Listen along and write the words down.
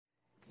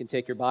You can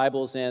take your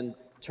Bibles and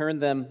turn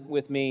them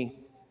with me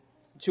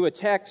to a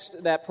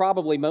text that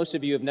probably most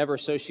of you have never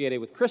associated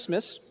with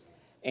Christmas,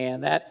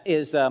 and that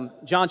is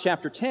John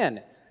chapter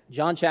 10.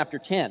 John chapter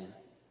 10.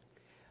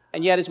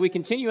 And yet, as we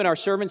continue in our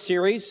sermon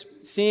series,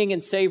 Seeing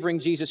and Savoring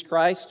Jesus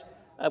Christ,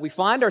 we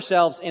find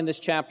ourselves in this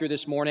chapter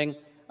this morning.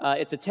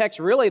 It's a text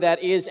really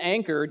that is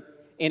anchored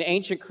in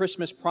ancient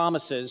Christmas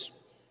promises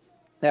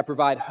that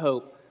provide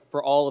hope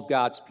for all of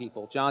God's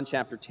people. John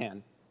chapter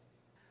 10.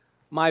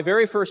 My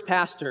very first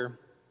pastor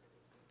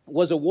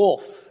was a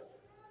wolf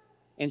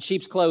in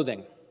sheep's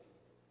clothing,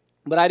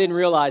 but I didn't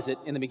realize it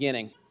in the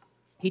beginning.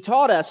 He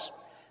taught us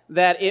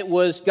that it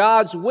was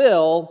God's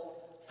will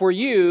for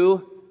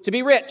you to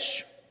be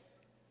rich,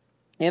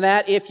 and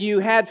that if you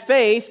had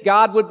faith,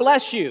 God would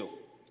bless you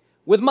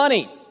with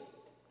money.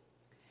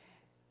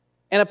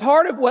 And a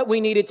part of what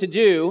we needed to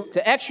do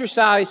to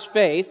exercise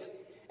faith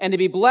and to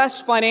be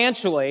blessed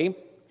financially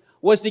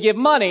was to give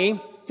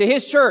money to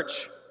his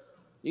church.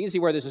 You can see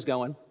where this is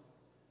going.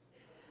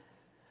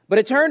 But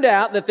it turned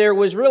out that there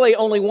was really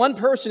only one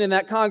person in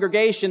that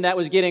congregation that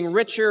was getting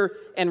richer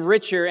and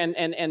richer,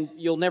 and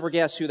you'll never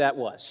guess who that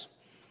was.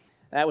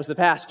 That was the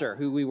pastor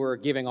who we were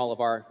giving all of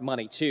our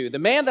money to. The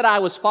man that I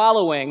was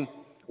following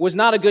was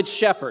not a good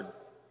shepherd.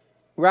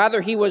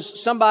 Rather, he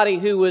was somebody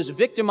who was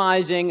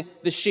victimizing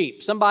the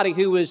sheep, somebody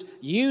who was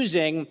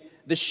using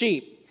the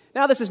sheep.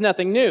 Now, this is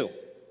nothing new.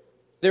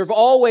 There have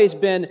always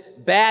been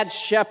bad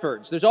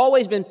shepherds. There's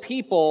always been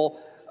people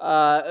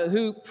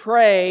who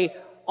prey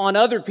on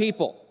other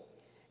people.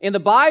 In the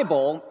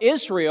Bible,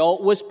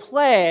 Israel was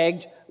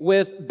plagued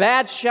with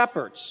bad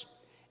shepherds,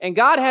 and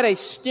God had a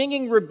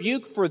stinging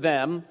rebuke for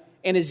them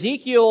in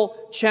Ezekiel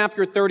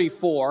chapter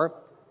 34.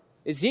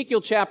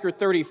 Ezekiel chapter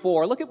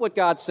 34, look at what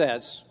God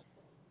says.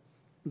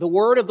 The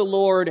word of the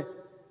Lord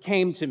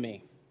came to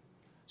me.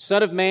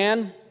 Son of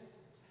man,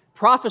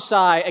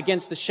 prophesy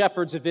against the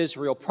shepherds of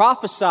Israel.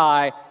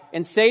 Prophesy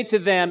and say to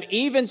them,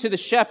 even to the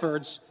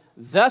shepherds,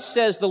 thus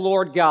says the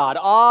Lord God,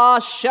 Ah,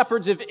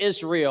 shepherds of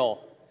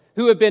Israel,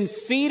 who have been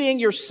feeding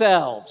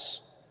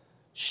yourselves,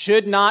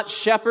 should not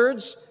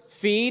shepherds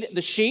feed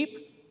the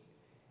sheep?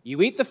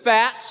 You eat the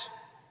fat,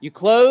 you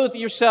clothe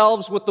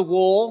yourselves with the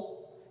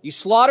wool, you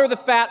slaughter the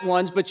fat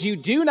ones, but you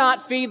do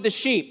not feed the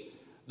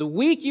sheep. The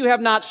weak you have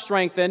not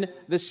strengthened,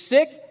 the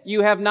sick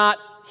you have not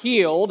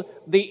healed,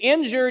 the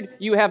injured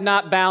you have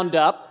not bound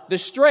up, the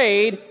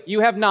strayed you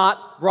have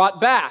not brought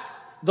back,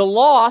 the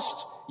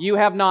lost you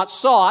have not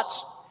sought,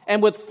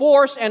 and with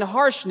force and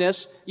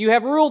harshness you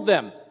have ruled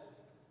them.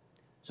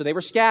 So they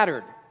were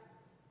scattered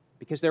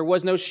because there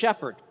was no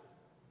shepherd.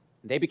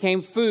 They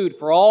became food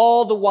for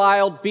all the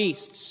wild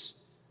beasts.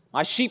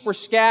 My sheep were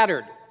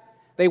scattered.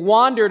 They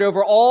wandered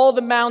over all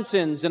the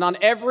mountains and on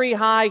every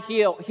high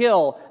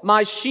hill.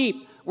 My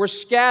sheep were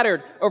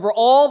scattered over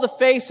all the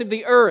face of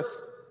the earth,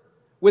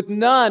 with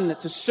none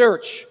to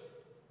search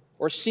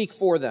or seek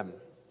for them.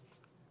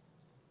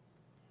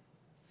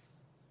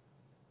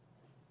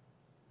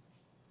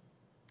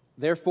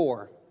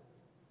 Therefore,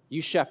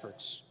 you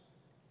shepherds,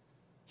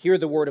 hear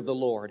the word of the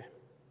Lord.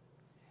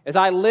 As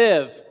I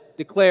live,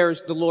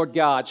 declares the Lord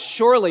God,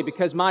 surely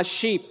because my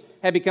sheep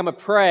have become a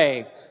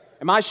prey,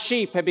 and my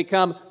sheep have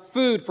become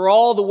food for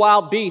all the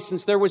wild beasts,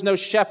 since there was no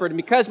shepherd, and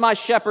because my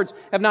shepherds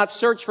have not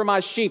searched for my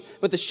sheep,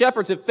 but the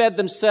shepherds have fed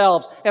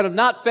themselves and have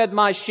not fed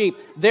my sheep,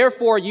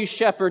 therefore you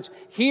shepherds,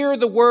 hear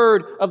the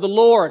word of the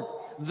Lord.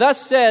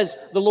 Thus says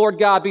the Lord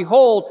God,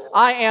 behold,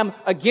 I am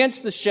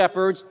against the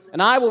shepherds,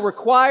 and I will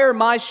require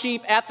my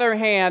sheep at their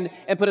hand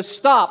and put a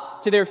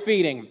stop to their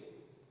feeding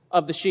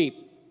of the sheep.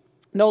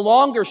 No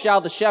longer shall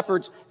the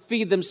shepherds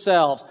feed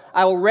themselves.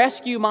 I will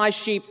rescue my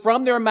sheep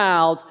from their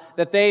mouths,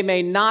 that they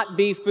may not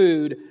be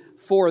food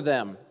for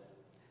them.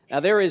 Now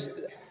there's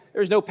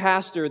no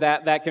pastor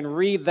that can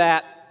read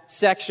that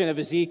section of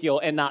Ezekiel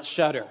and not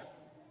shudder,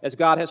 as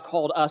God has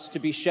called us to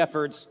be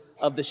shepherds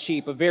of the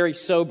sheep. A very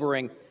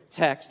sobering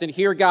text. And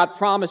here God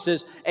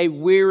promises a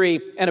weary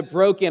and a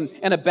broken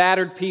and a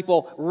battered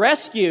people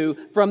rescue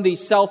from these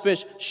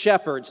selfish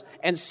shepherds.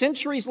 And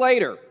centuries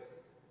later,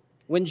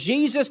 when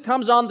Jesus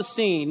comes on the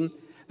scene,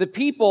 the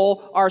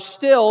people are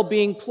still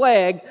being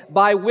plagued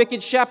by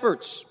wicked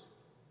shepherds.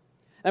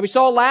 Now, we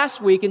saw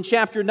last week in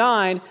chapter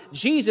 9,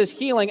 Jesus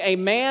healing a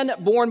man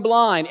born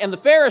blind, and the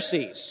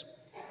Pharisees,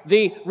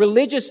 the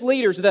religious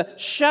leaders, the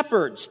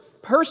shepherds,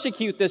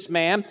 persecute this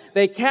man.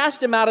 They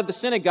cast him out of the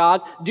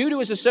synagogue due to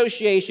his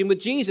association with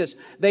Jesus.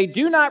 They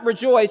do not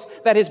rejoice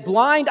that his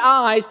blind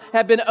eyes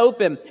have been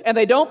opened, and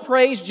they don't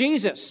praise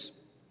Jesus.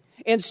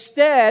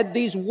 Instead,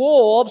 these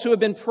wolves who have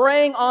been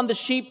preying on the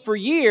sheep for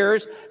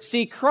years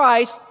see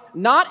Christ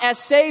not as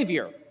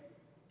Savior,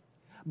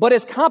 but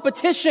as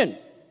competition.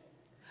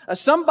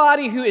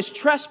 Somebody who is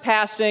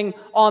trespassing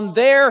on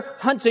their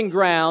hunting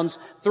grounds,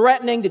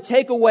 threatening to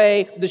take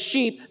away the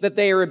sheep that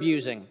they are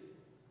abusing.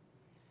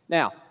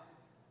 Now,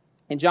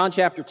 In John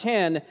chapter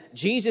 10,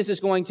 Jesus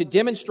is going to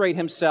demonstrate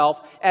himself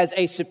as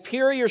a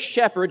superior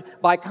shepherd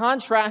by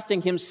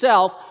contrasting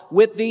himself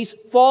with these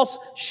false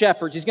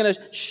shepherds. He's going to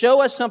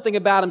show us something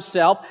about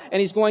himself, and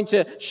he's going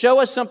to show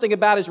us something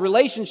about his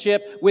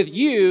relationship with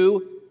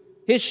you,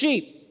 his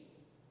sheep.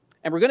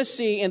 And we're going to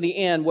see in the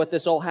end what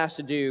this all has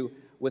to do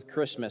with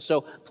Christmas.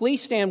 So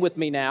please stand with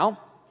me now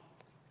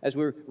as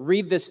we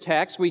read this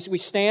text. We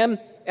stand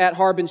at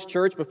Harbin's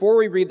Church before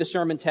we read the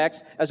sermon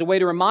text as a way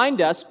to remind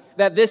us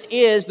that this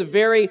is the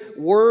very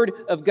Word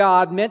of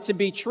God, meant to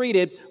be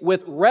treated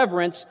with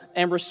reverence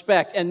and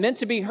respect and meant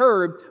to be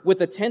heard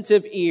with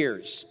attentive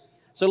ears.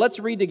 So let's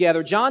read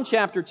together John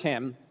chapter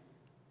 10,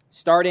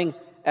 starting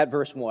at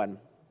verse 1.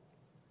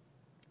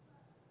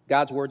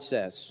 God's Word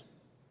says,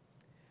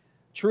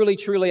 "Truly,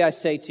 truly, I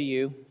say to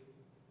you,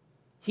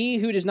 he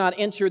who does not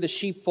enter the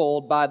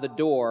sheepfold by the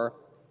door,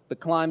 but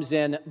climbs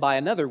in by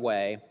another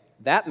way,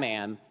 that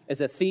man is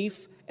a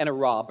thief and a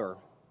robber.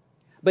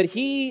 But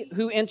he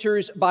who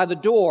enters by the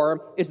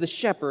door is the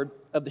shepherd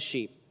of the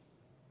sheep.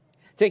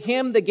 To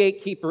him the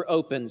gatekeeper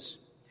opens.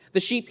 The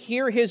sheep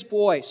hear his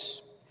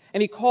voice,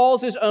 and he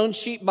calls his own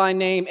sheep by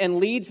name and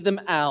leads them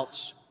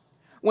out.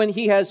 When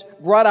he has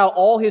brought out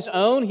all his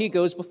own, he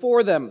goes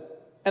before them,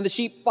 and the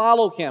sheep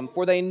follow him,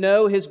 for they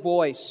know his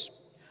voice.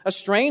 A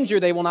stranger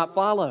they will not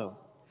follow,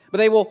 but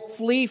they will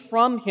flee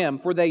from him,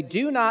 for they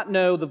do not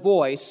know the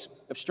voice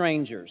of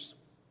strangers."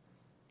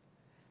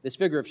 This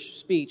figure of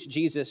speech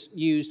Jesus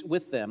used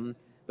with them,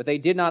 but they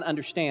did not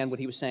understand what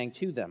he was saying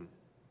to them.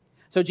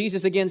 So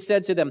Jesus again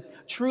said to them,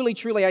 "Truly,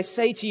 truly, I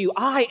say to you,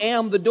 I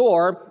am the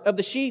door of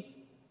the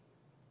sheep.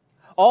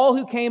 All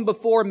who came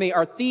before me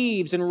are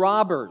thieves and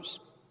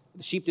robbers.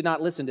 The sheep did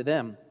not listen to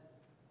them.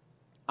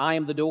 I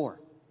am the door.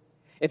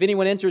 If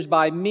anyone enters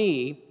by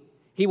me,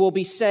 he will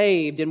be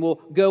saved and will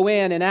go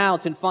in and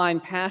out and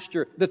find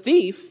pasture. The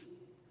thief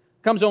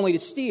comes only to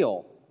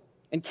steal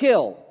and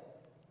kill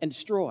and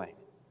destroy.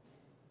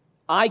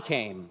 I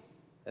came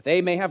that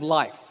they may have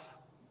life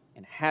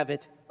and have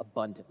it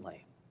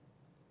abundantly.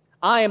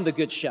 I am the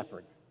good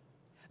shepherd.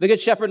 The good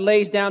shepherd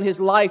lays down his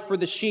life for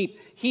the sheep.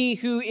 He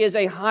who is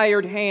a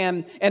hired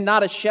hand and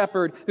not a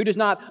shepherd, who does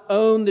not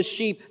own the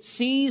sheep,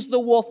 sees the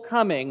wolf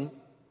coming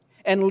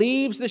and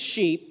leaves the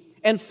sheep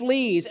and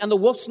flees, and the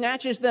wolf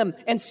snatches them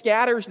and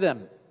scatters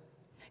them.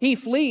 He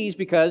flees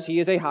because he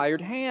is a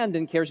hired hand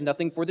and cares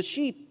nothing for the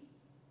sheep.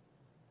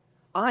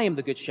 I am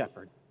the good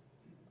shepherd.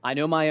 I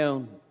know my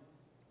own,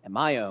 and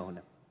my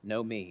own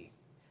know me.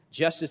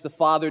 Just as the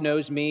Father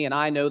knows me, and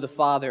I know the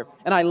Father,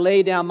 and I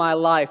lay down my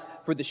life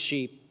for the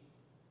sheep.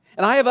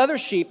 And I have other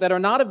sheep that are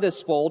not of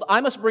this fold. I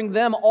must bring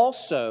them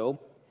also,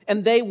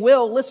 and they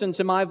will listen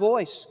to my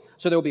voice.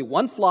 So there will be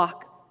one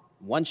flock,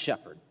 one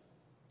shepherd.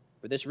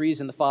 For this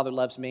reason the Father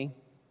loves me,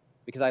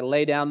 because I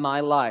lay down my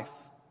life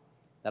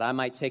that I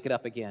might take it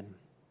up again.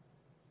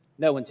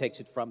 No one takes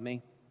it from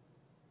me,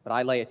 but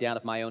I lay it down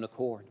of my own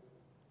accord.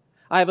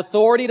 I have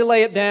authority to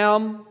lay it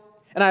down,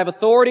 and I have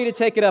authority to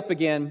take it up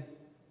again.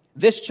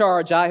 This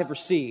charge I have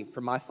received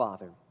from my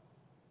Father."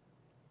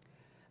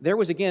 There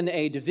was again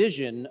a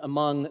division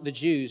among the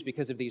Jews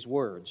because of these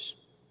words.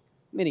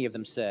 Many of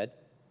them said,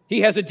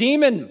 "He has a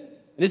demon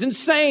and is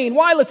insane.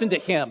 Why listen to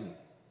him?"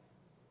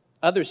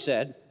 Others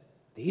said,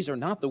 "These are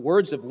not the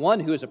words of one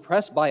who is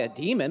oppressed by a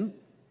demon.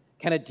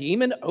 Can a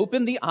demon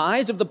open the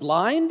eyes of the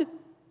blind?"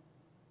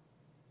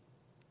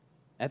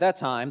 At that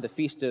time, the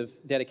Feast of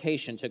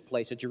Dedication took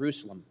place at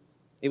Jerusalem.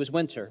 It was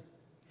winter,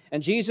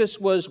 and Jesus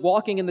was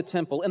walking in the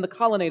temple in the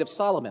colonnade of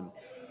Solomon.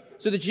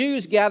 So the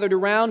Jews gathered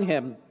around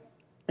him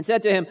and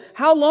said to him,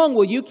 "How long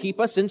will you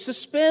keep us in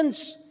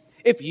suspense?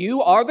 If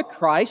you are the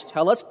Christ,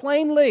 tell us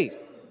plainly."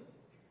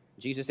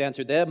 Jesus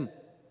answered them,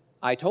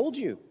 "I told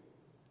you,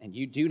 and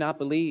you do not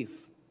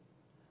believe.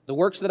 The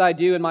works that I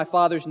do in my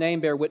Father's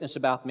name bear witness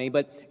about me,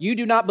 but you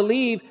do not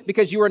believe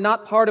because you are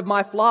not part of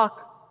my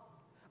flock.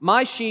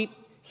 My sheep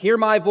hear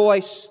my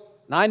voice,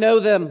 and I know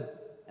them,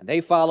 and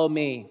they follow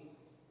me.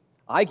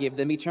 I give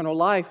them eternal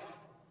life,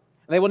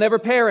 and they will never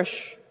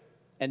perish,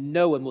 and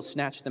no one will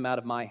snatch them out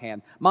of my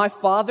hand. My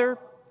Father,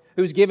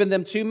 who's given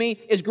them to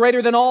me, is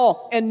greater than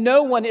all, and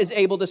no one is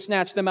able to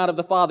snatch them out of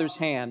the Father's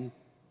hand.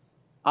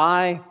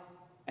 I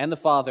and the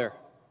Father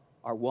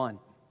are one."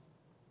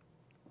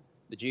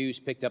 The Jews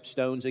picked up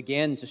stones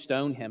again to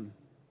stone him.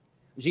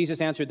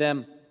 Jesus answered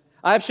them,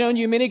 "I have shown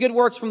you many good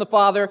works from the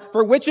Father.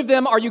 For which of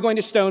them are you going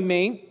to stone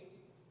me?"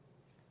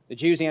 The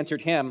Jews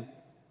answered him,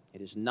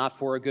 "It is not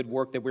for a good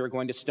work that we are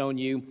going to stone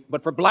you,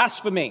 but for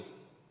blasphemy,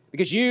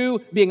 because you,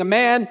 being a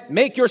man,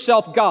 make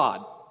yourself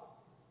God."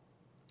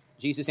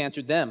 Jesus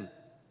answered them,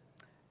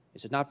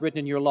 "Is it not written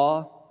in your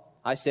law,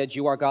 I said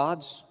you are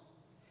gods?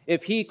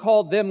 If he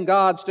called them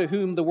gods to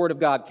whom the word of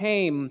God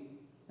came,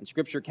 and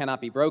Scripture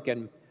cannot be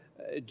broken,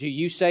 do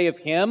you say of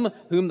him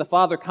whom the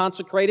Father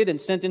consecrated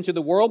and sent into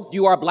the world,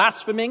 you are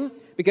blaspheming,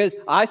 because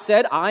I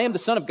said I am the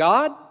Son of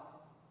God?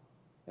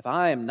 If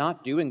I am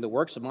not doing the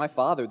works of my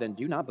Father, then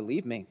do not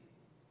believe me.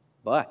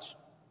 But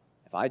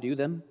if I do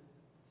them,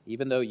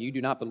 even though you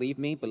do not believe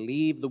me,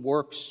 believe the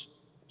works,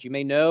 that you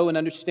may know and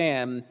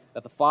understand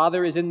that the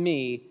Father is in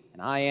me, and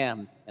and I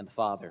am in the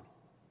Father."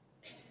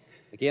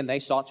 Again, they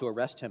sought to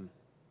arrest him,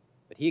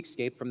 but he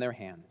escaped from their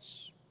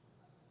hands.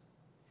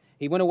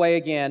 He went away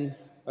again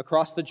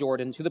across the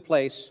Jordan to the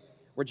place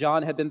where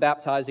John had been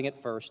baptizing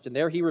at first, and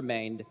there he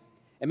remained.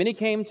 And many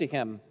came to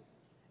him,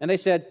 and they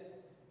said,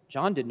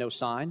 "John did no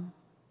sign,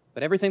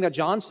 but everything that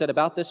John said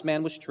about this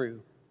man was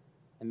true."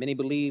 And many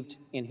believed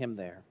in him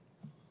there.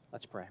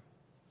 Let's pray.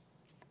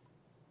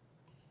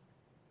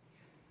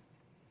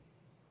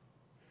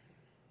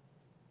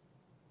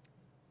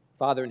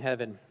 Father in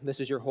heaven, this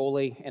is your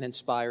holy and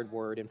inspired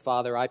word. And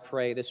Father, I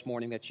pray this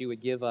morning that you would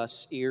give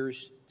us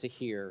ears to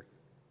hear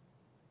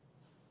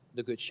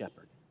the Good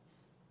Shepherd.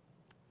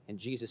 In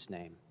Jesus'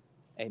 name,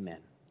 amen.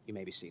 You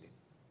may be seated.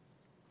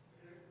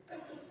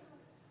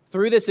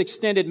 Through this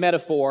extended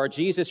metaphor,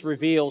 Jesus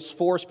reveals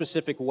 4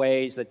 specific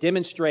ways that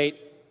demonstrate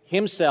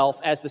himself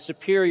as the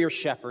superior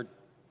shepherd.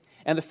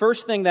 And the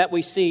first thing that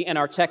we see in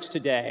our text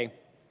today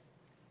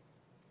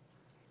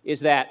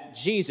is that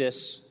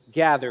Jesus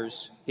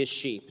gathers his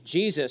sheep.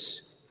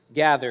 Jesus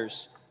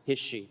gathers his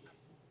sheep.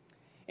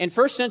 In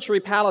first century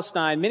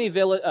Palestine, many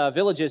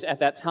villages at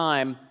that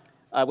time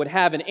would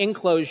have an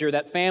enclosure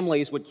that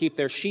families would keep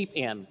their sheep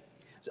in.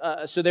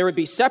 So there would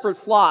be separate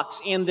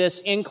flocks in this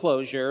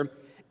enclosure,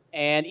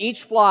 and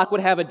each flock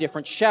would have a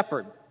different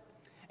shepherd.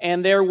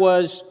 And there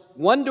was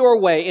one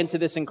doorway into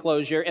this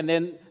enclosure, and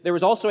then there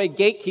was also a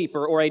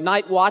gatekeeper or a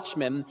night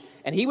watchman,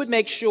 and he would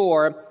make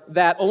sure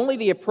that only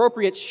the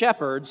appropriate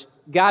shepherds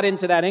got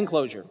into that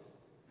enclosure.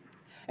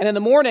 And in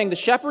the morning, the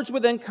shepherds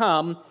would then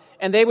come,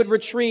 and they would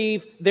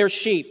retrieve their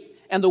sheep.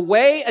 And the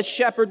way a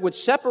shepherd would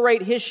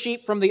separate his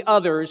sheep from the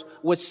others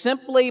was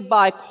simply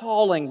by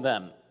calling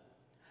them,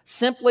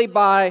 simply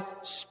by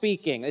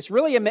speaking. It's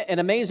really an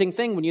amazing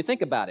thing when you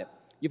think about it.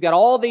 You've got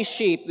all these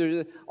sheep,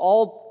 they're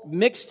all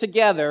mixed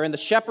together, and the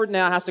shepherd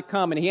now has to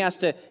come, and he has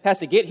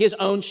to get his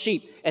own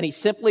sheep, and he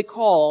simply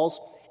calls,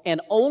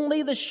 and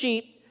only the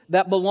sheep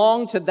that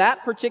belong to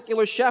that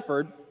particular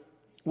shepherd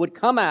would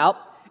come out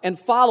and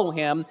follow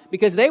him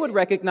because they would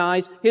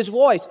recognize his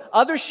voice.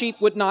 Other sheep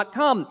would not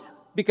come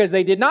because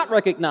they did not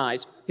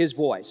recognize his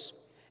voice.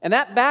 And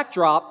that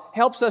backdrop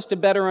helps us to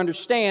better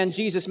understand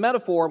Jesus'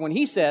 metaphor when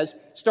he says,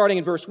 starting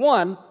in verse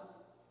 1,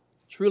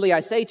 "Truly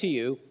I say to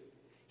you,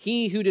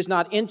 he who does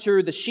not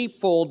enter the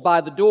sheepfold by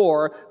the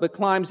door, but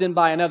climbs in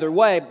by another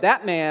way,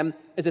 that man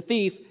is a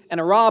thief and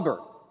a robber.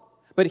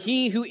 But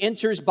he who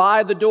enters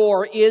by the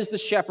door is the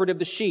shepherd of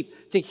the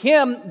sheep. To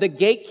him the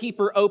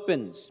gatekeeper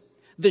opens.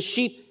 The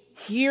sheep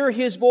hear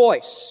his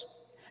voice,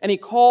 and he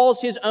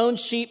calls his own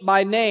sheep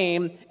by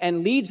name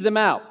and leads them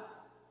out.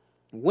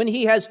 When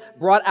he has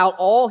brought out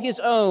all his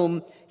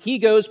own, he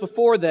goes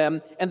before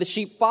them, and the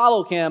sheep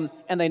follow him,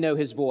 and they know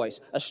his voice.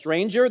 A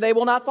stranger they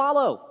will not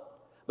follow,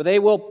 but they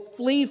will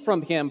flee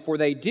from him, for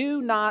they do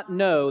not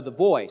know the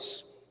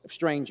voice of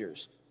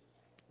strangers."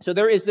 So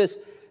there is this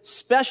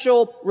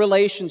special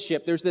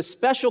relationship, there's this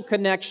special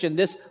connection,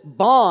 this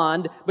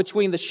bond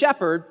between the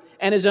shepherd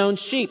and his own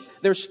sheep.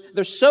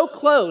 They're so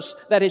close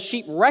that his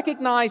sheep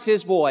recognize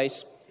his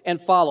voice and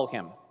follow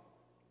him.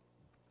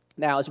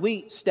 Now, as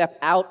we step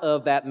out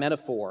of that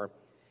metaphor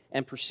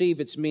and perceive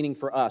its meaning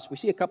for us, we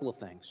see a couple of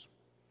things.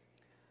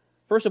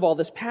 First of all,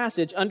 this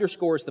passage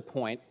underscores the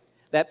point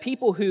that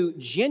people who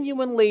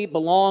genuinely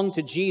belong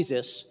to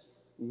Jesus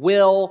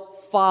will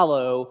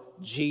follow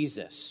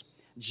Jesus.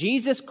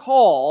 Jesus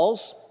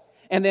calls,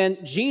 and then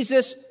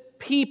Jesus'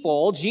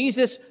 people,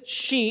 Jesus'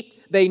 sheep,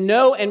 they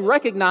know and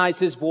recognize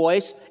his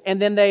voice,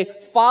 and then they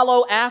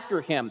follow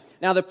after him.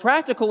 Now, the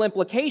practical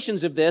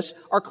implications of this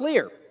are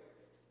clear.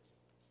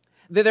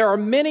 That there are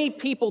many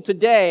people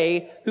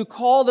today who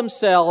call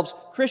themselves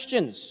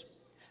Christians,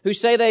 who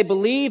say they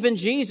believe in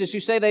Jesus, who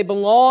say they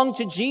belong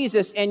to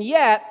Jesus, and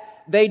yet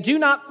they do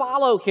not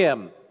follow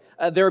him.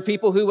 There are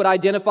people who would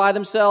identify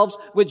themselves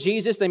with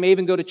Jesus. They may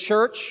even go to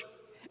church.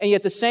 And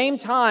yet at the same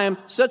time,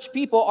 such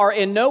people are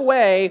in no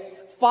way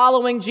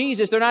following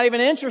Jesus. They're not even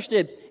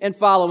interested in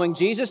following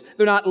Jesus.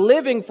 They're not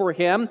living for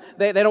him.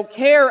 They don't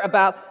care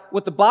about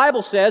what the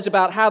Bible says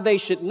about how they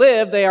should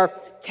live. They are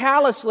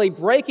callously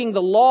breaking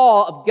the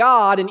law of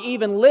God and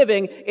even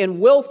living in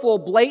willful,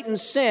 blatant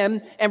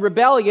sin and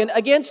rebellion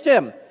against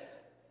him.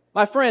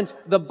 My friends,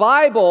 the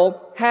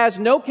Bible has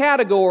no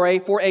category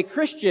for a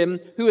Christian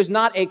who is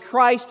not a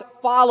Christ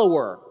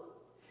follower.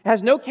 It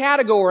has no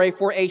category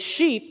for a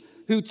sheep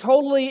who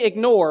totally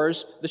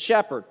ignores the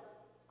shepherd.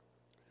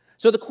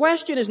 So the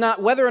question is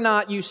not whether or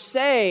not you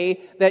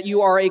say that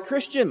you are a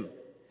Christian.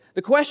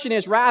 The question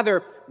is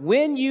rather,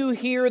 when you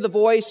hear the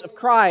voice of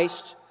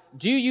Christ,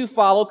 do you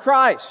follow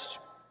Christ?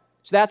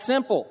 It's that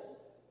simple.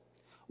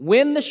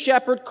 When the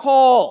shepherd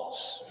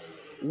calls,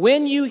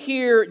 when you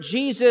hear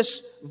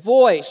Jesus'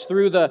 voice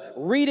through the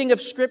reading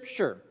of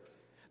Scripture,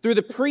 through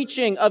the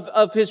preaching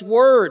of his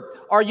word,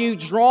 are you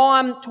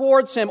drawn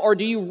towards him, or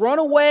do you run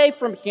away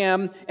from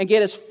him and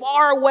get as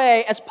far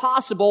away as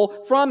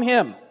possible from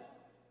him?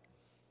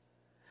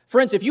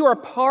 Friends, if you are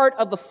part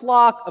of the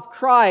flock of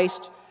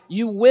Christ,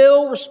 you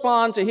will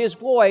respond to his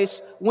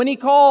voice when he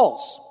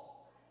calls.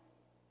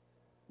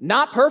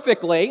 Not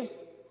perfectly,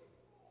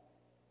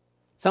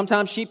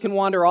 Sometimes sheep can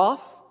wander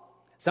off.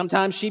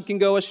 Sometimes sheep can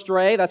go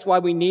astray. That's why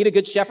we need a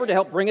good shepherd to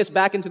help bring us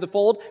back into the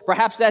fold.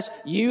 Perhaps that's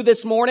you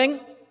this morning.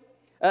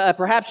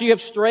 Perhaps you have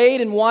strayed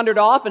and wandered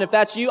off. And if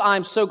that's you,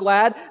 I'm so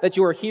glad that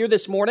you are here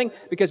this morning,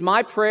 because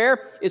my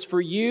prayer is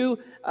for you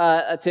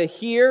to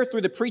hear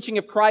through the preaching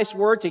of Christ's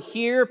word, to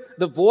hear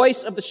the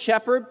voice of the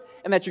shepherd,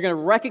 and that you're going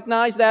to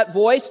recognize that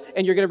voice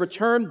and you're going to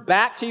return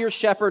back to your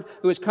shepherd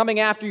who is coming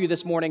after you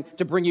this morning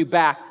to bring you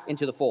back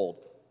into the fold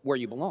where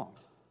you belong.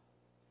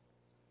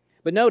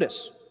 But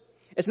notice,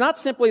 it's not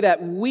simply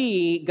that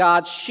we,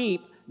 God's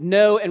sheep,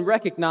 know and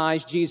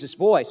recognize Jesus'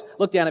 voice.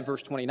 Look down at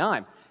verse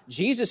 29.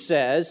 Jesus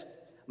says,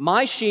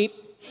 "My sheep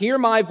hear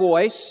my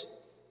voice,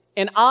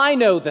 and I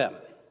know them,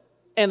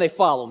 and they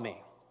follow me."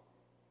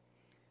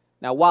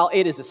 Now, while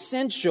it is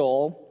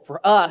essential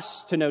for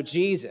us to know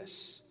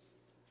Jesus,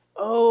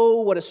 oh,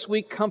 what a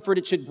sweet comfort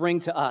it should bring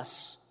to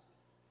us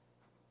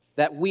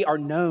that we are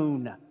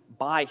known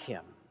by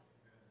Him.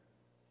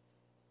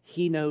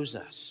 He knows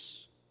us.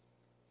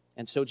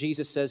 And so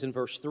Jesus says in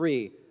verse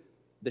 3,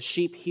 the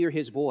sheep hear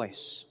His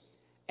voice,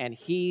 and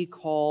He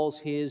calls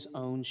His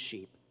own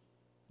sheep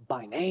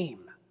by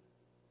name.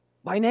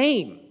 By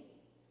name.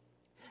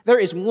 There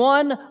is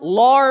one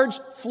large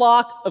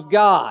flock of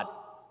God.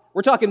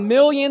 We're talking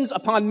millions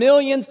upon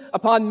millions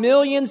upon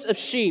millions of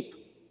sheep.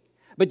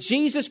 But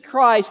Jesus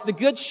Christ, the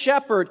Good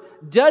Shepherd,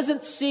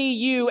 doesn't see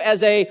you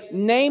as a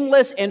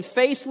nameless and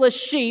faceless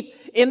sheep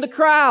in the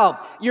crowd.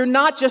 You're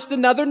not just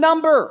another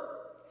number.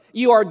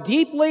 You are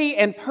deeply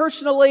and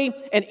personally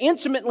and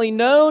intimately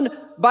known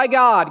by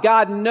God.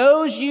 God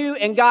knows you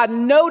and God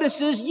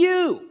notices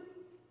you.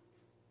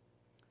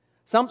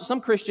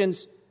 Some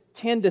Christians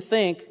tend to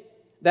think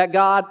that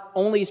God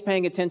only is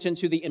paying attention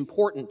to the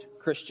important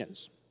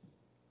Christians.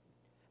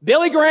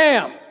 Billy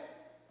Graham.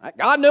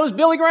 God knows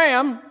Billy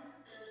Graham.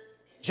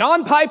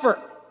 John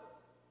Piper.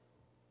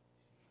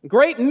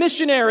 Great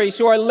missionaries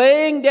who are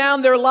laying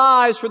down their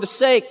lives for the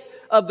sake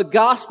of the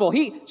gospel.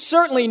 He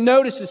certainly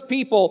notices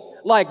people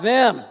like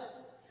them.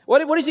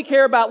 What does He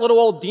care about little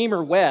old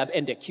Deemer Webb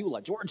in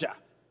Decula, Georgia?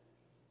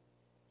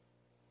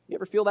 You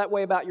ever feel that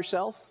way about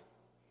yourself?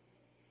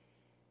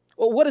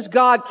 Well, what does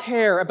God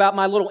care about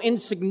my little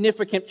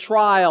insignificant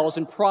trials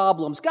and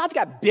problems? God's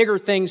got bigger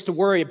things to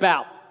worry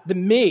about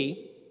than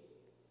me.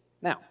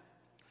 Now,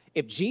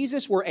 if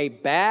Jesus were a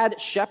bad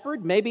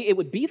shepherd, maybe it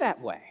would be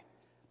that way.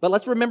 But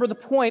let's remember the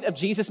point of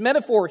Jesus'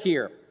 metaphor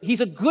here.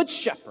 He's a good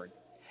shepherd.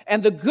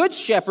 And the good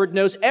shepherd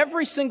knows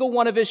every single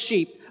one of his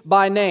sheep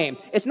by name.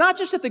 It's not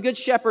just that the good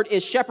shepherd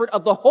is shepherd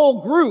of the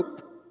whole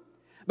group,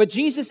 but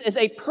Jesus is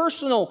a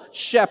personal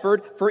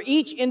shepherd for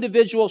each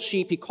individual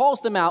sheep. He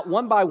calls them out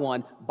one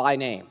by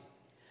name.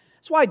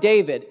 That's why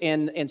David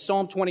in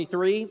Psalm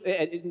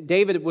 23,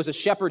 David was a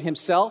shepherd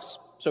himself,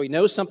 so he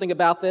knows something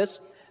about this.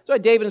 That's why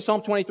David in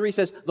Psalm 23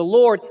 says, "The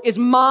Lord is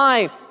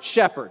my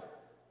shepherd."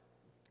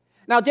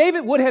 Now,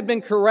 David would have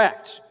been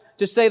correct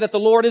to say that the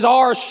Lord is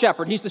our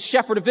shepherd. He's the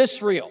shepherd of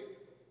Israel.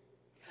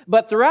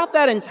 But throughout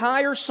that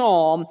entire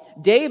psalm,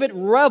 David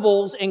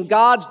revels in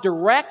God's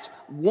direct,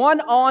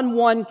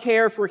 one-on-one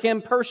care for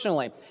him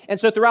personally. And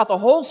so throughout the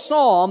whole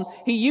psalm,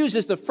 he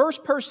uses the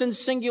first person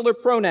singular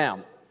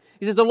pronoun.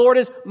 He says, "The Lord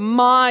is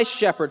my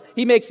shepherd.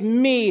 He makes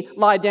me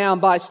lie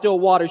down by still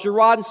waters. Your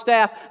rod and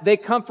staff, they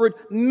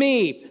comfort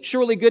me.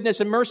 Surely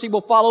goodness and mercy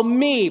will follow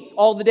me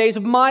all the days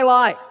of my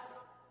life."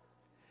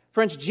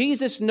 Friends,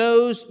 Jesus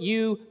knows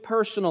you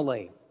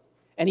personally,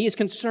 and He is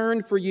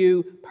concerned for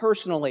you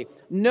personally.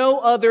 No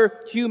other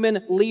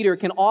human leader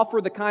can offer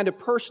the kind of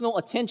personal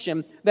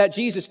attention that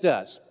Jesus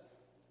does.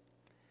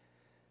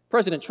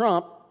 President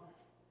Trump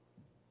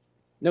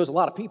knows a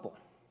lot of people,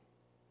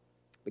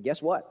 but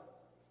guess what?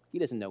 He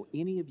doesn't know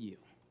any of you.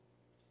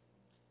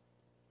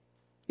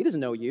 He doesn't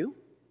know you.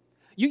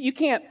 You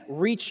can't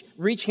reach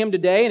Him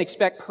today and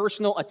expect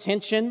personal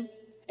attention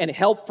and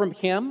help from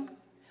Him.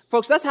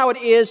 Folks, that's how it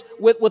is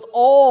with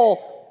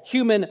all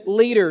human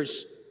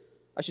leaders.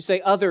 I should say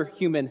other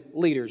human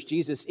leaders.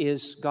 Jesus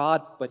is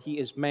God, but He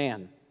is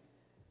man.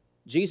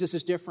 Jesus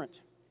is different.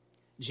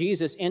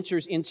 Jesus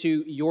enters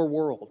into your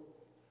world,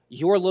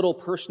 your little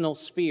personal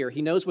sphere.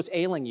 He knows what's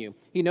ailing you.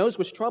 He knows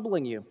what's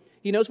troubling you.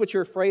 He knows what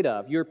you're afraid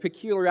of, your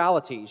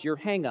peculiarities, your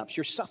hang-ups,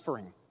 your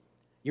suffering,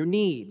 your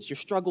needs, your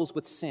struggles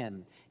with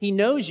sin. He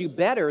knows you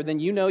better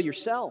than you know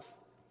yourself.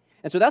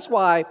 And so that's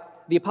why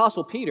the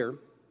Apostle Peter,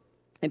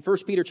 in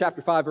 1 Peter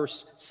chapter 5,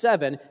 verse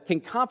 7,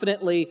 can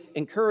confidently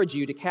encourage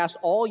you to cast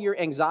all your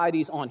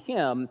anxieties on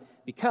Him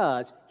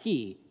because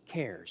He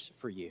cares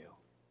for you.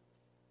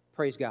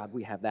 Praise God,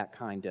 we have that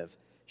kind of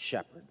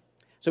shepherd.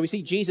 So we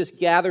see Jesus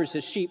gathers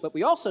His sheep, but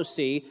we also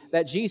see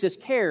that Jesus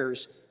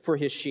cares for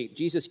His sheep.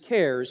 Jesus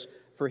cares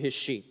for His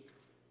sheep.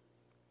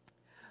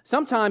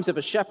 Sometimes if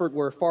a shepherd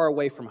were far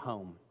away from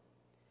home,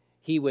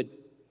 he would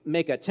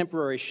make a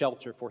temporary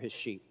shelter for his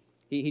sheep.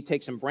 He'd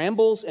take some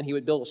brambles and he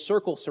would build a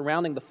circle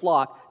surrounding the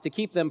flock to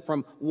keep them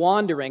from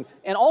wandering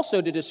and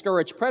also to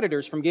discourage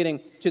predators from getting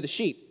to the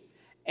sheep.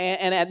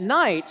 And at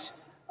night,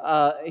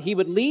 he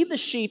would lead the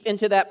sheep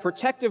into that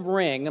protective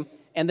ring,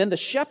 and then the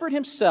shepherd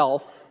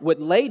himself would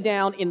lay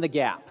down in the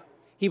gap.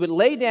 He would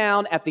lay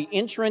down at the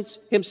entrance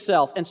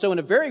himself. And so in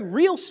a very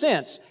real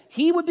sense,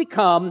 he would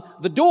become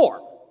the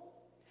door.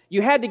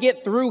 You had to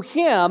get through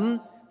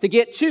him to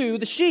get to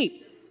the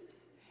sheep.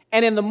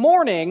 And in the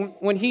morning,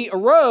 when he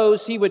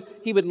arose, he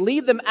would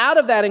lead them out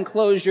of that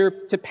enclosure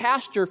to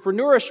pasture for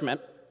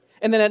nourishment.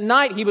 And then at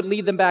night, he would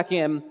lead them back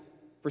in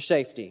for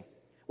safety,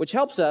 which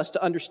helps us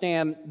to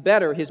understand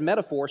better his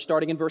metaphor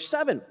starting in verse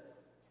 7.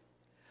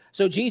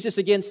 So Jesus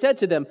again said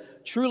to them,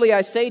 "Truly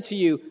I say to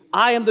you,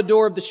 I am the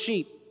door of the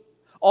sheep.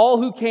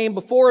 All who came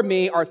before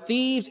me are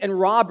thieves and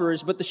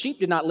robbers, but the sheep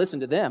did not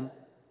listen to them.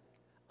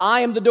 I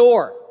am the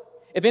door.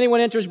 If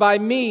anyone enters by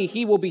me,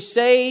 he will be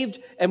saved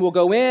and will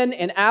go in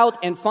and out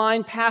and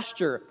find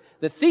pasture.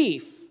 The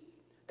thief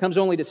comes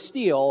only to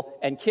steal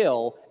and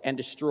kill and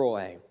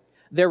destroy."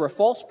 There were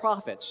false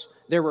prophets.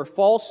 There were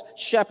false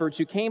shepherds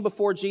who came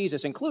before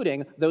Jesus,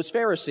 including those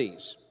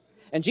Pharisees.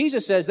 And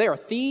Jesus says they are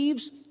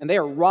thieves and they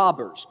are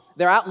robbers.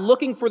 They're out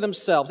looking for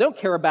themselves. They don't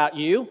care about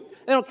you.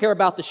 They don't care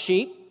about the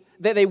sheep.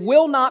 They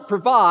will not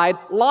provide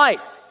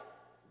life.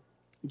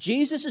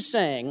 Jesus is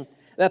saying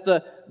that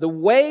the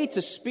way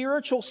to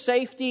spiritual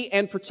safety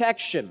and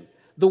protection,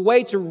 the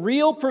way to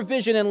real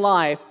provision in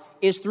life,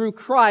 is through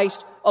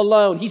Christ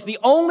alone. He's the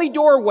only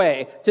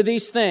doorway to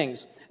these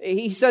things.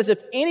 He says,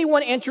 if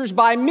anyone enters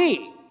by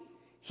me,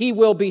 he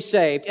will be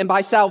saved. And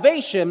by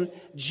salvation,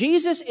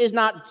 Jesus is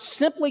not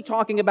simply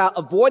talking about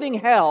avoiding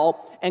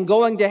hell and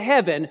going to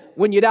heaven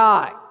when you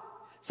die.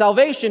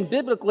 Salvation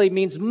biblically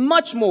means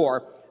much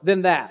more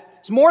than that.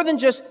 It's more than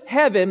just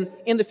heaven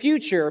in the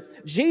future.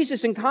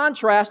 Jesus, in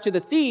contrast to the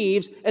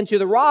thieves and to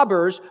the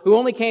robbers who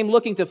only came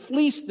looking to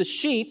fleece the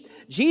sheep,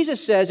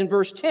 Jesus says in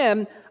verse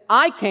 10,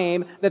 "I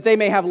came that they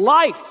may have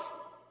life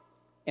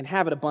and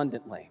have it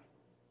abundantly."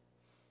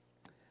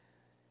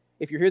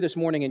 If you're here this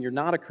morning and you're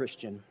not a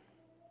Christian,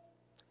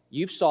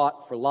 you've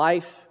sought for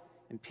life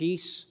and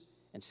peace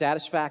and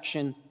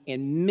satisfaction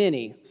in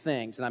many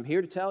things. And I'm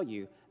here to tell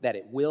you that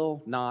it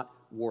will not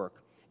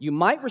work. You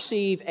might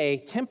receive a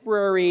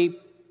temporary,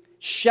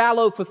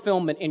 shallow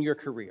fulfillment in your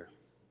career,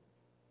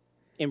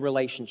 in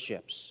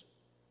relationships,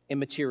 in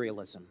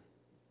materialism,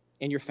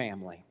 in your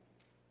family,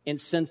 in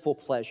sinful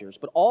pleasures.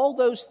 But all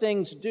those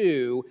things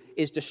do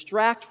is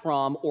distract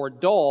from or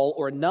dull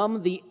or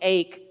numb the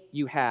ache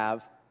you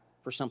have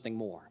for something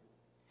more.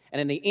 And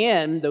in the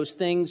end, those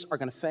things are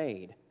going to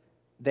fade.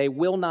 They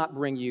will not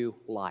bring you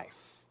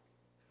life.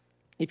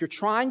 If you're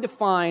trying to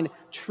find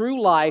true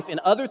life in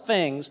other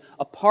things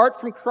apart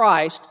from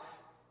Christ,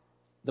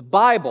 the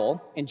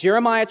Bible, in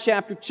Jeremiah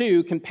chapter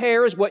 2,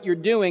 compares what you're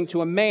doing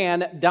to a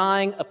man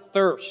dying of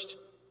thirst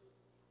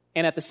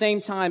and at the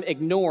same time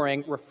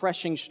ignoring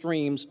refreshing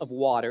streams of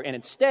water. And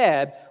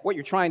instead, what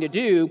you're trying to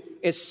do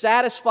is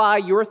satisfy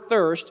your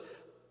thirst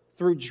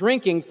through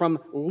drinking from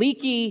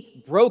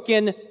leaky,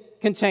 broken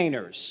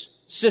containers,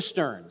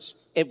 cisterns.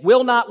 It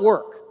will not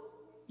work.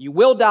 You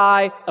will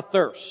die of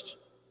thirst.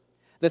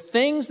 The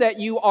things that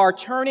you are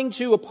turning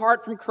to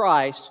apart from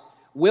Christ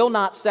will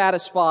not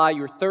satisfy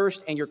your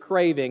thirst and your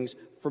cravings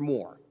for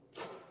more,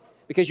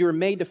 because you were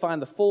made to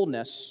find the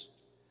fullness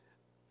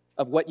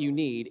of what you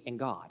need in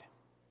God.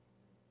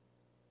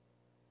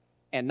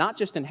 And not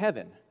just in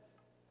heaven,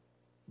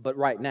 but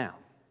right now.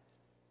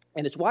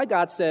 And it's why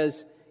God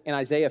says in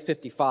Isaiah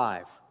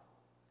 55,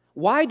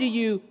 "Why do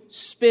you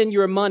spend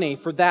your money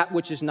for that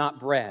which is not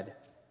bread,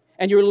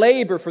 and your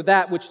labor for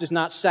that which does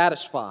not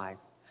satisfy?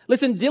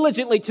 Listen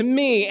diligently to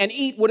me and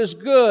eat what is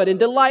good, and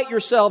delight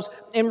yourselves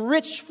in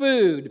rich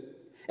food.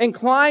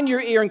 Incline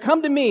your ear and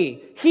come to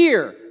me.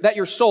 Hear that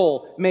your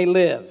soul may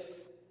live."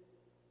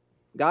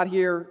 God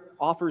here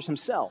offers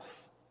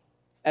himself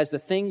as the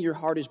thing your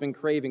heart has been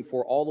craving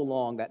for all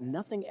along that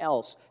nothing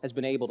else has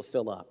been able to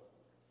fill up.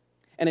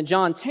 And in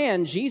John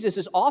 10, Jesus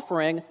is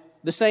offering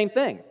the same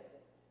thing.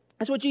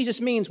 That's what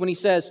Jesus means when he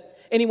says,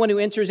 anyone who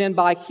enters in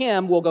by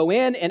him will go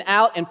in and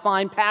out and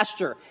find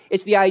pasture.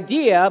 It's the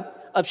idea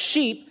of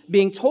sheep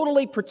being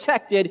totally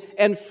protected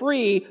and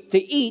free to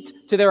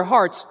eat to their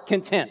heart's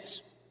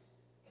content.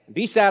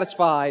 Be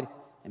satisfied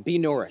and be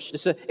nourished.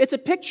 It's a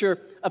picture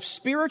of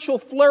spiritual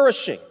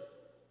flourishing.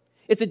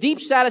 It's a deep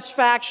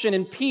satisfaction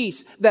and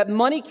peace that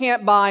money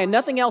can't buy and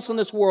nothing else in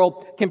this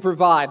world can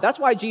provide. That's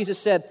why Jesus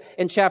said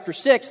in chapter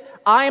 6,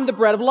 "I am the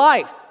bread of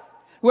life.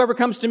 Whoever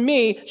comes to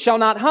me shall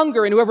not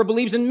hunger, and whoever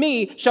believes in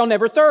me shall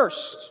never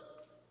thirst."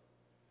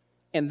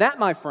 And that,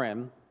 my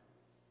friend,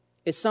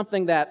 is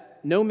something that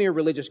no mere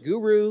religious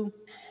guru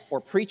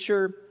or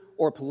preacher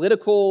or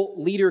political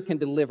leader can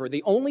deliver.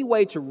 The only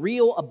way to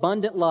real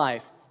abundant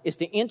life is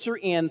to enter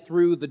in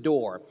through the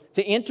door,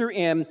 to enter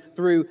in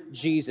through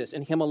Jesus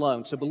and him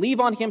alone. So believe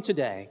on him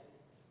today,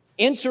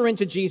 enter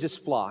into Jesus'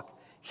 flock,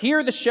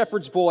 hear the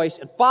shepherd's voice,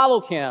 and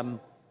follow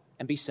him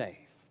and be saved.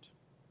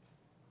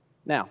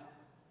 Now,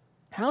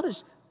 how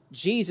does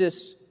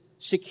Jesus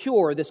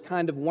secure this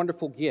kind of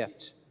wonderful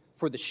gift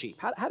for the sheep?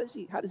 How does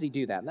he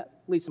do that? And that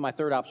leads to my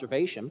third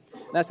observation.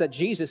 And that's that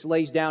Jesus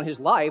lays down his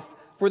life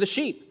for the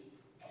sheep.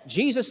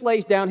 Jesus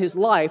lays down his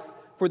life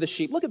for the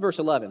sheep. Look at verse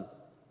 11.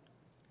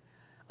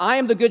 "I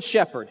am the good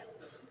shepherd.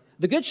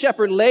 The good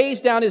shepherd lays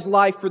down his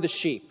life for the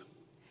sheep.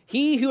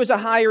 He who is a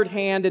hired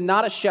hand and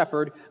not a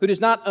shepherd, who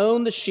does not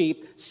own the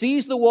sheep,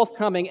 sees the wolf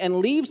coming and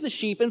leaves the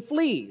sheep and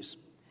flees.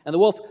 And the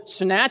wolf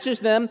snatches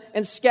them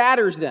and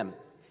scatters them.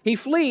 He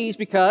flees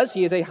because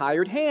he is a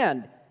hired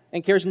hand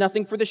and cares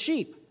nothing for the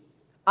sheep.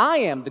 I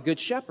am the good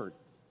shepherd.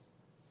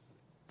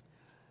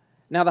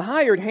 Now, the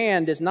hired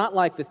hand is not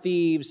like the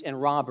thieves and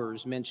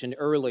robbers mentioned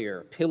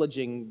earlier,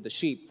 pillaging the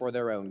sheep for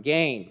their own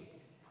gain.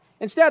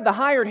 Instead, the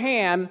hired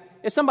hand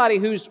is somebody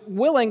who's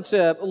willing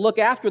to look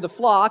after the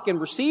flock and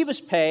receive his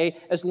pay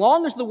as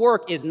long as the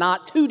work is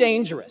not too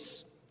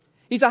dangerous.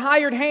 He's a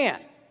hired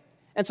hand.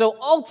 And so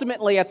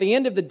ultimately, at the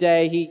end of the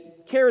day, he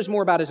cares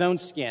more about his own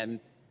skin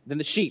than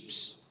the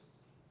sheep's.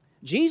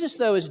 Jesus,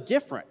 though, is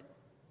different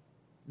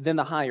than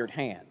the hired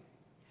hand.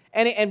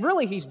 And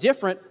really, he's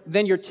different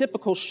than your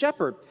typical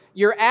shepherd.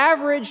 Your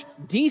average,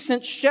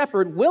 decent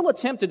shepherd will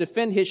attempt to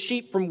defend his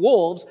sheep from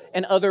wolves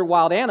and other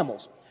wild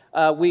animals.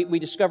 We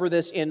discover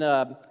this in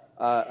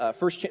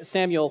 1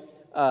 Samuel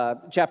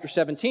chapter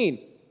 17.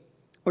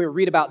 We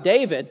read about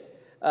David.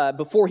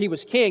 Before he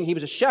was king, he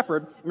was a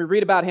shepherd. And we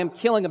read about him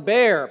killing a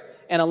bear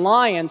and a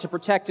lion to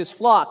protect his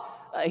flock.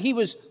 He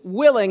was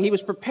willing, he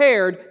was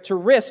prepared to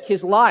risk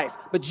his life.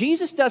 But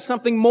Jesus does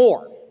something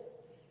more.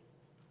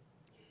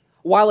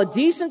 While a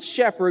decent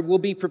shepherd will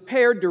be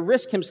prepared to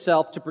risk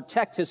himself to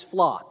protect his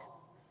flock,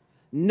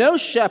 no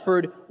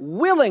shepherd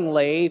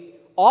willingly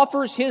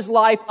offers his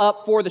life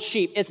up for the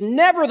sheep. It's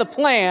never the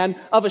plan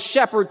of a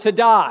shepherd to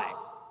die.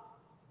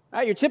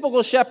 Right, your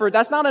typical shepherd,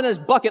 that's not on his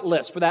bucket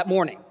list for that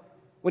morning.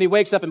 When he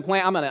wakes up and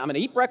plans, I'm going to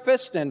eat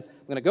breakfast, and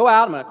I'm going to go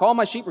out, I'm going to call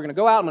my sheep, we're going to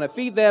go out, I'm going to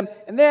feed them,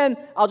 and then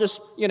I'll just,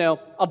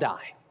 I'll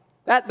die.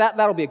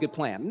 That'll be a good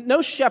plan.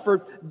 No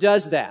shepherd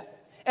does that.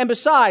 And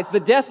besides, the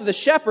death of the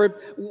shepherd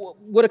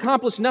would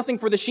accomplish nothing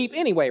for the sheep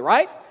anyway,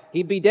 right?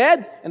 He'd be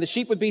dead, and the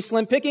sheep would be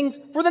slim pickings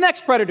for the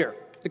next predator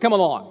to come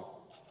along.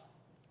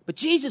 But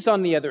Jesus,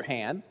 on the other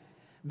hand,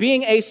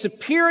 being a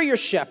superior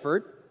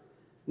shepherd,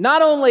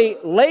 not only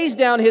lays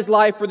down his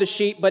life for the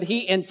sheep, but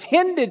he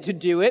intended to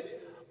do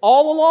it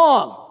all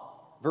along.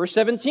 Verse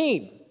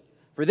 17,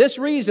 for this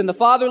reason the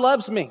Father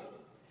loves me,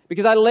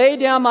 because I lay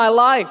down my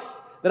life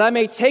that I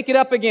may take it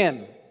up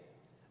again.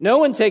 No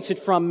one takes it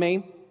from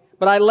me,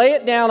 but I lay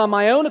it down on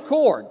my own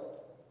accord.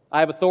 I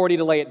have authority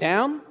to lay it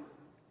down,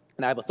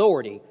 and I have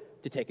authority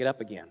to take it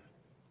up again.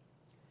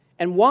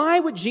 And why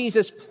would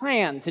Jesus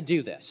plan to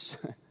do this?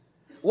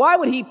 Why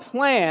would he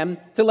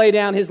plan to lay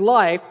down his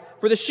life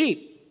for the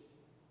sheep?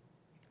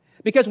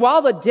 Because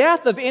while the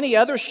death of any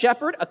other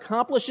shepherd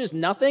accomplishes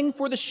nothing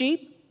for the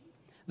sheep,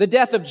 the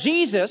death of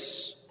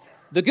Jesus,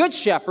 the good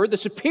shepherd, the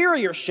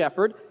superior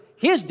shepherd,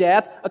 his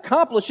death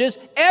accomplishes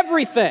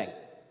everything.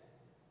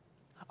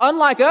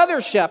 Unlike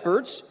other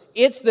shepherds,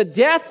 it's the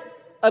death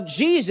of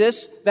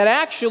Jesus that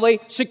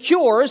actually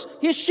secures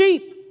his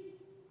sheep.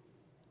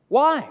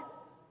 Why?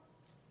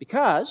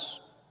 Because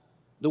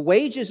the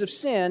wages of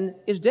sin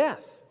is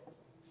death.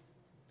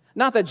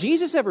 Not that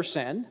Jesus ever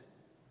sinned,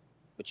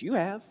 but you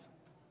have.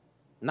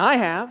 And I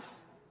have.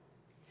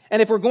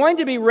 And if we're going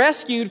to be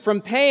rescued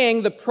from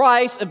paying the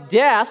price of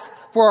death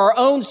for our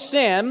own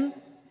sin,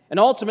 and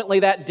ultimately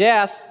that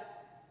death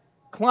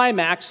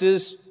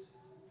climaxes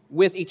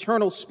with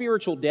eternal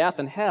spiritual death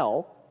and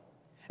hell,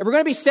 if we're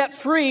going to be set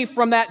free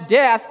from that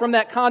death, from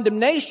that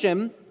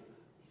condemnation,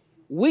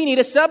 we need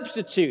a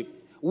substitute.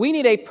 We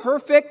need a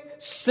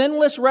perfect,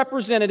 sinless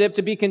representative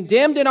to be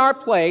condemned in our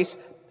place,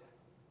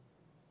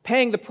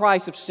 paying the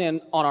price of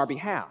sin on our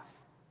behalf.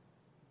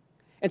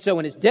 And so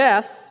in his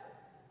death,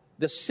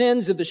 the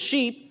sins of the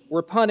sheep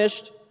were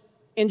punished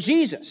in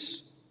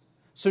Jesus.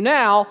 So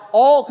now,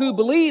 all who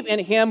believe in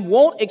him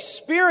won't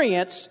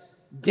experience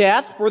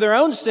death for their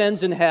own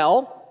sins in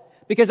hell,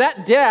 because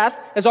that death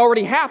has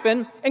already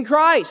happened in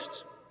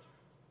Christ.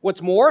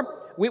 What's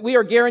more, we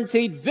are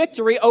guaranteed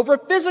victory over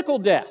physical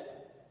death,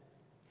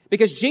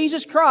 because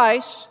Jesus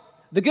Christ,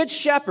 the Good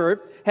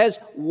Shepherd, has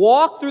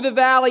walked through the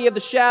valley of the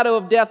shadow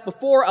of death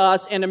before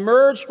us and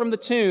emerged from the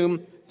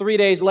tomb 3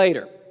 days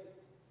later.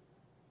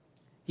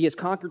 He has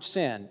conquered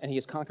sin and he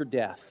has conquered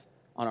death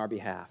on our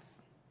behalf.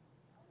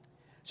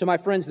 So, my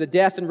friends, the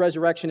death and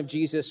resurrection of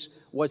Jesus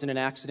wasn't an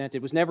accident.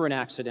 It was never an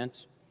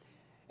accident.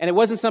 And it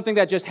wasn't something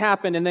that just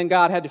happened and then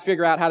God had to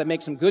figure out how to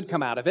make some good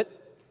come out of it.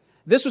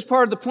 This was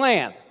part of the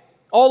plan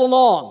all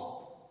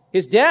along.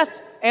 His death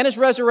and his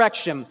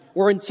resurrection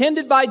were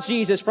intended by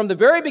Jesus from the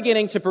very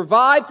beginning to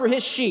provide for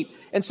his sheep.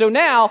 And so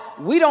now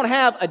we don't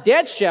have a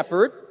dead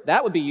shepherd.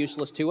 That would be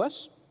useless to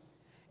us.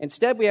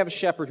 Instead, we have a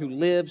shepherd who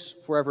lives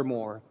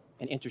forevermore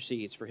and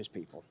intercedes for his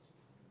people.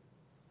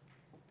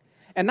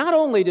 And not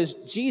only does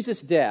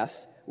Jesus'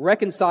 death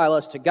reconcile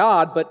us to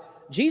God, but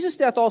Jesus'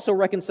 death also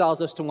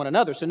reconciles us to one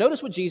another. So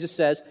notice what Jesus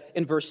says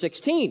in verse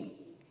 16.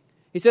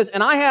 He says,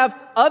 "And I have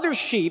other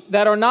sheep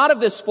that are not of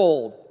this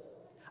fold.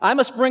 I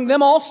must bring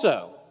them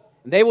also.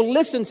 And they will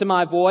listen to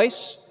my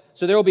voice.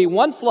 So there will be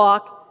one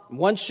flock and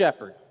one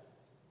shepherd."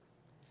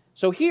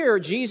 So here,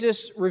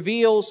 Jesus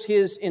reveals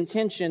his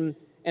intention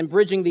in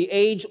bridging the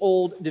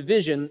age-old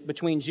division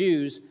between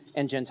Jews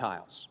and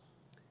Gentiles.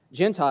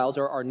 Gentiles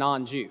are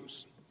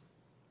non-Jews.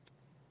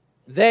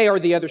 They are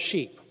the other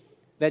sheep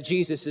that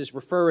Jesus is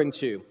referring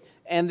to.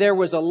 And there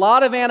was a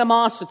lot of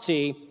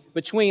animosity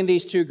between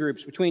these two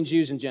groups, between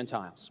Jews and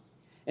Gentiles.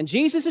 And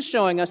Jesus is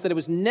showing us that it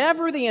was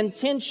never the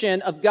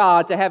intention of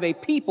God to have a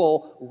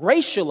people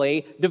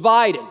racially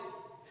divided.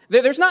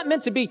 There's not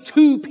meant to be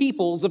two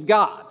peoples of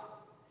God.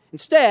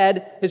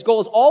 Instead, his goal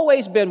has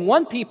always been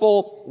one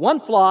people, one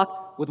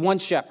flock, with one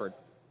shepherd.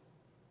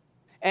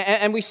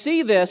 And we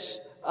see this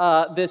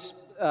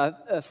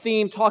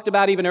theme talked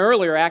about even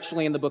earlier,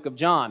 actually, in the book of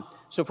John.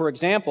 So, for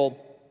example,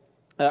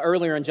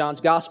 earlier in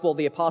John's Gospel,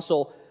 the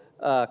apostle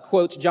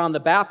quotes John the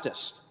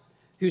Baptist,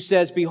 who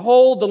says,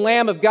 "Behold the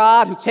Lamb of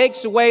God who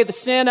takes away the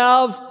sin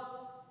of..."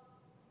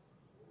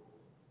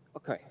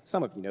 Okay,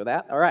 some of you know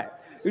that. All right.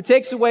 Who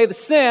takes away the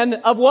sin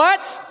of what?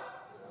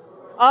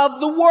 Of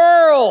the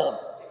world.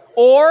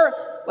 Or,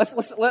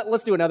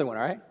 let's do another one,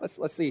 all right?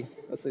 Let's see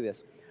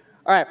this.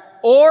 All right.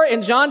 Or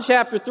in John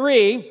chapter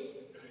 3,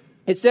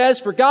 it says,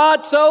 "For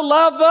God so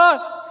loved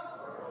the..."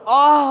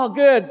 Oh,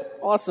 good.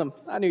 Awesome.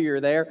 I knew you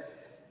were there.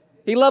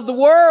 "He loved the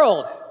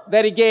world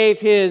that he gave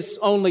his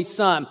only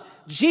son."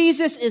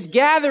 Jesus is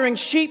gathering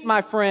sheep,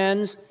 my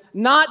friends,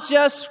 not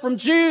just from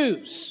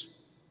Jews,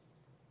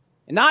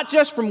 and not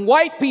just from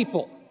white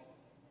people,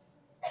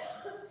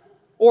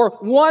 or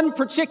one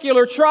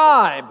particular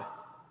tribe.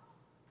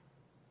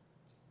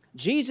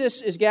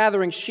 Jesus is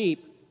gathering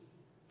sheep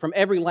from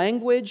every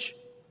language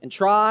and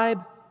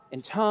tribe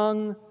and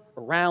tongue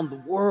around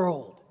the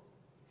world.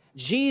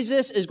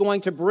 Jesus is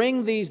going to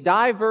bring these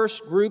diverse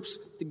groups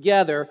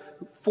together,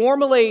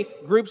 formerly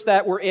groups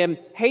that were in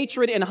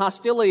hatred and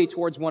hostility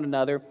towards one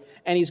another,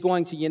 and he's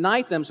going to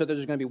unite them so that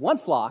there's going to be one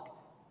flock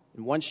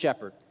and one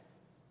shepherd.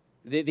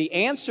 The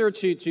answer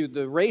to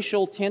the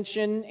racial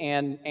tension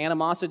and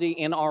animosity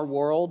in our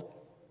world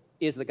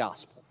is the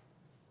gospel.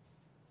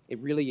 It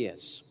really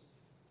is.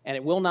 And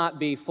it will not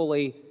be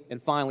fully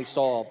and finally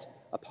solved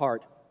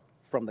apart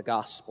from the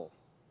gospel.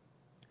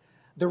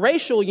 The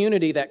racial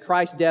unity that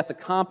Christ's death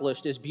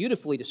accomplished is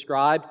beautifully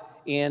described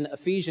in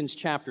Ephesians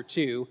chapter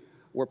 2,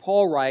 where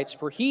Paul writes,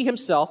 "For he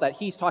himself," that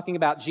he's talking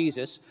about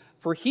Jesus,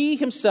 "for he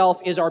himself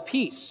is our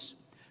peace,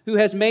 who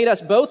has made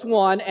us both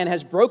one and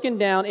has broken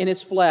down in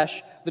his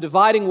flesh the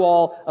dividing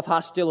wall of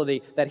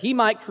hostility, that he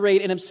might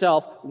create in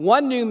himself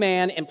one new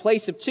man in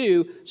place of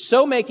two,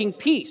 so making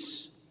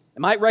peace,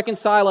 and might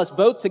reconcile us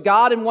both to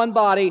God in one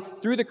body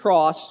through the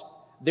cross,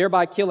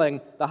 thereby killing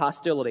the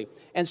hostility."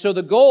 And so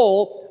the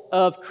goal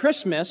of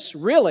Christmas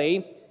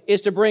really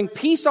is to bring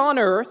peace on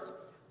earth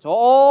to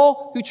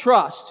all who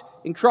trust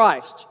in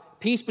Christ.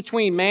 Peace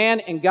between man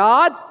and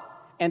God,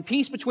 and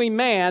peace between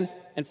man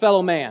and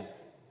fellow man.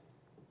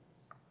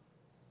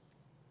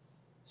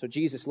 So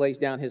Jesus lays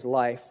down his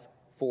life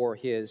for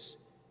his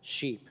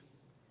sheep,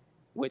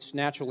 which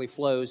naturally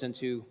flows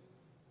into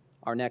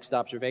our next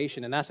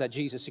observation, and that's that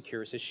Jesus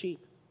secures his sheep.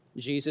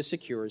 Jesus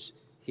secures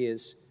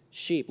his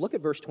sheep. Look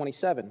at verse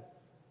 27.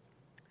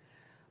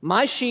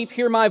 "My sheep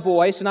hear my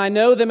voice, and I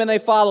know them, and they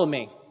follow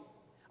me.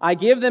 I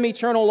give them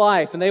eternal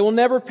life, and they will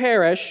never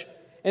perish,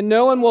 and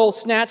no one will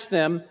snatch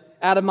them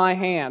out of my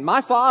hand.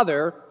 My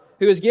Father,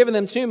 who has given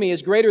them to me,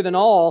 is greater than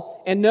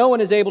all, and no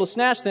one is able to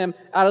snatch them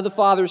out of the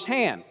Father's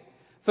hand."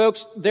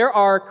 Folks, there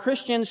are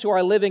Christians who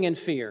are living in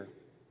fear,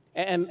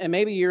 and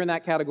maybe you're in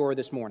that category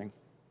this morning.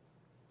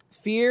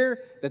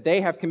 Fear that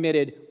they have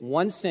committed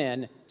one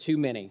sin too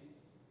many.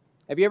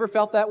 Have you ever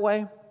felt that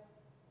way?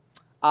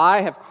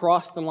 I have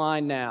crossed the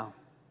line now.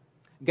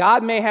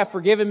 God may have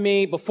forgiven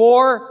me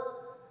before,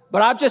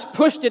 but I've just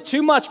pushed it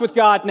too much with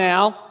God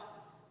now.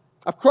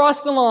 I've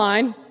crossed the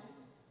line,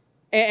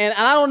 and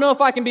I don't know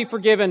if I can be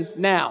forgiven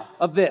now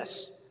of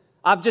this.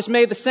 I've just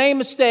made the same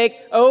mistake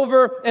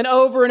over and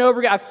over and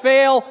over again. I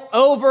fail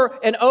over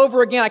and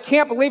over again. I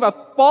can't believe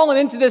I've fallen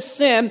into this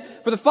sin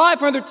for the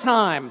 500th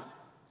time.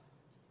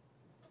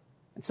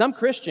 And some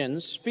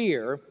Christians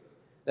fear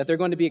that they're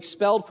going to be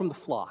expelled from the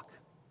flock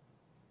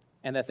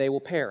and that they will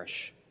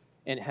perish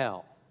in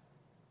hell.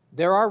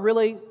 There are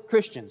really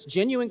Christians,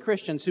 genuine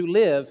Christians, who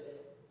live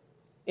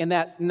in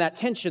that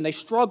tension. They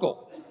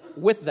struggle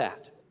with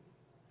that.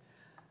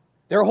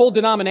 There are whole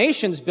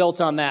denominations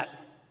built on that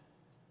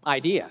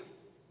idea,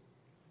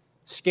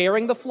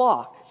 scaring the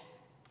flock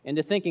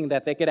into thinking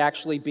that they could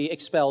actually be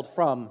expelled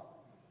from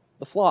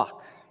the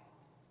flock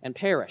and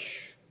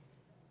perish.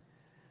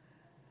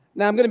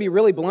 Now, I'm going to be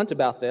really blunt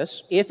about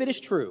this. If it is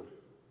true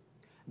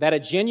that a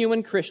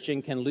genuine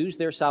Christian can lose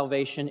their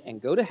salvation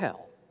and go to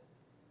hell,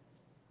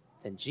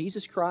 then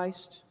Jesus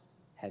Christ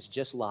has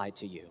just lied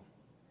to you.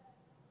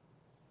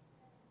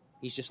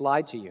 He's just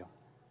lied to you.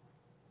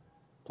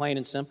 Plain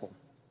and simple.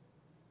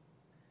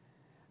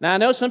 Now, I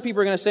know some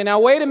people are going to say, "Now,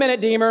 wait a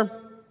minute, Deemer.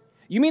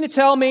 You mean to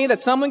tell me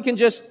that someone can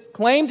just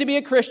claim to be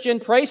a Christian,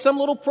 pray some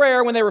little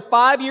prayer when they were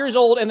 5 years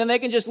old, and then they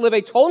can just live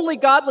a totally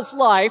godless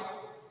life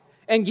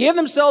and give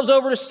themselves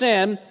over to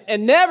sin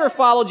and never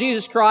follow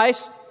Jesus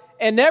Christ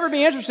and never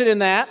be interested in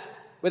that?"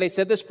 Where they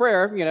said this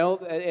prayer,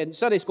 in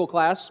Sunday school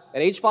class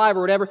at age 5 or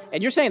whatever,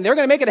 and you're saying they're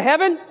going to make it to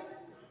heaven?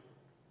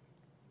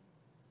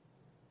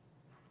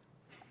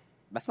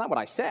 That's not what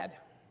I said.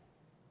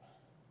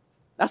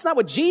 That's not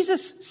what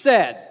Jesus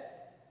said.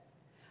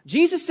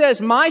 Jesus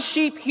says, my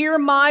sheep hear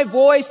my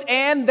voice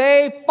and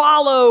they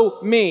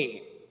follow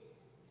me.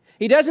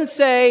 He doesn't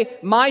say,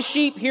 my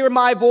sheep hear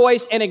my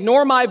voice and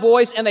ignore my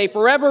voice and they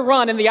forever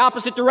run in the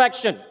opposite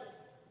direction.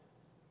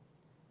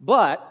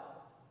 But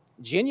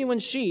genuine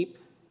sheep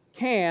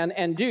can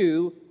and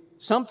do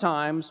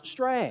sometimes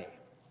stray.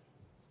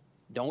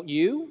 Don't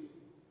you?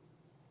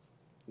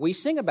 We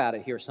sing about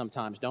it here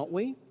sometimes, don't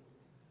we?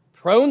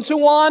 Prone to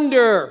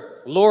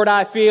wander, Lord,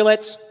 I feel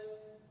it.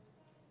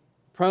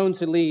 Prone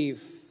to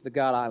leave the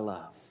God I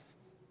love.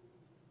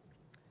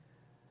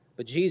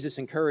 But Jesus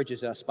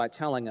encourages us by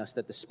telling us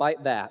that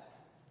despite that,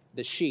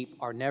 the sheep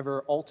are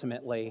never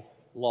ultimately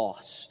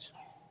lost.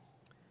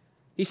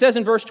 He says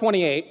in verse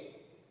 28,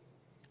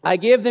 I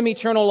give them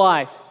eternal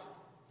life,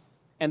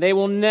 and they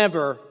will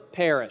never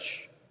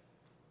perish.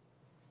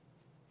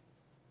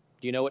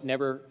 Do you know what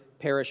never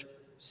perish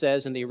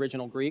says in the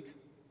original Greek?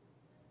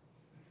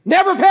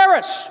 Never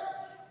perish!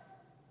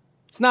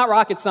 It's not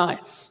rocket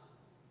science.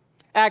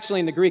 Actually,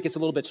 in the Greek, it's a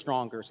little bit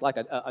stronger. It's like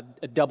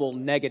a double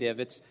negative.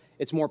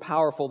 It's more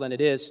powerful than it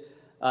is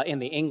in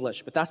the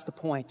English. But that's the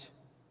point.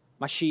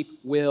 My sheep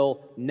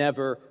will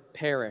never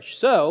perish.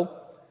 So,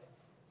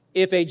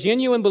 if a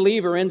genuine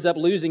believer ends up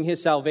losing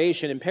his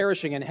salvation and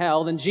perishing in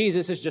hell, then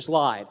Jesus has just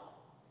lied.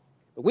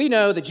 But we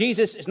know that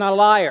Jesus is not a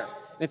liar.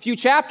 In a few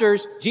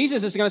chapters,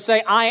 Jesus is going to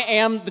say, I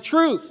am the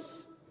truth.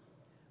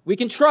 We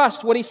can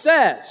trust what he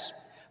says.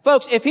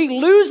 Folks, if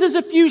he loses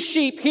a few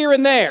sheep here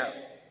and there,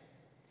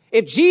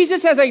 if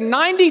Jesus has a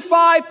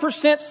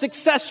 95%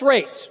 success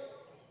rate,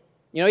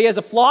 you know, he has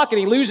a flock and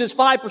he loses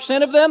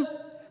 5% of them,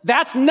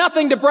 that's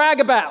nothing to brag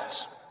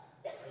about.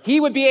 He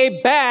would be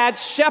a bad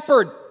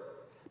shepherd.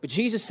 But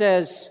Jesus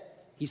says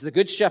he's the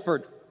good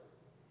shepherd,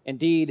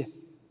 indeed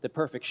the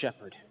perfect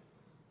shepherd.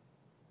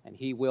 And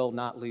he will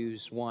not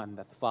lose one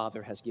that the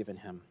Father has given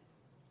him.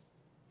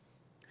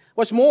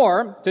 What's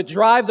more, to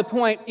drive the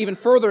point even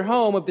further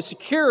home of the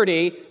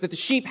security that the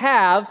sheep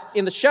have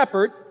in the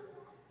shepherd,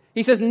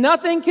 he says,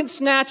 nothing can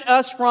snatch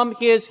us from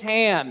his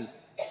hand.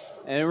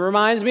 And it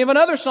reminds me of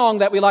another song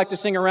that we like to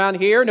sing around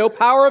here. No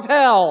power of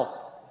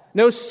hell,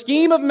 no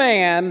scheme of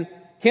man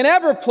can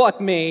ever pluck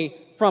me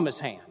from his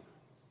hand.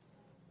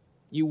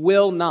 You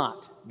will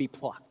not be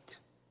plucked.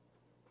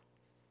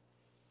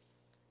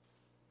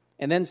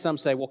 And then some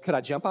say, well, could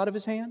I jump out of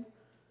his hand?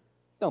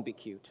 Don't be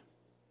cute.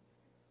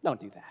 Don't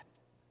do that.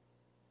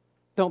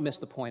 Don't miss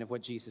the point of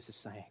what Jesus is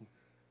saying.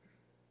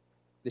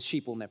 The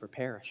sheep will never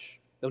perish.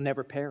 They'll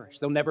never perish.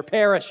 They'll never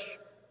perish.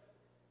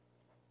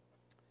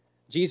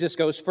 Jesus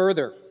goes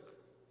further.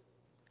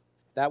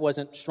 That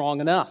wasn't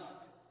strong enough.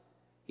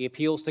 He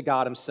appeals to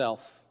God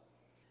himself.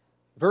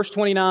 Verse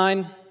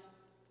 29,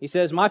 he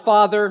says, my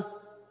Father,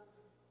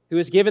 who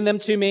has given them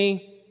to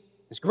me,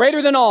 is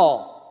greater than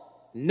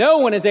all. No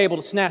one is able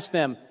to snatch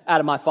them out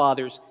of my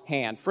Father's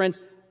hand. Friends,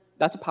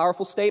 that's a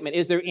powerful statement.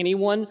 Is there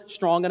anyone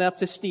strong enough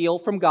to steal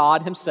from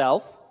God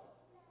himself?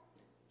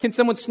 Can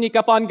someone sneak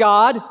up on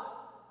God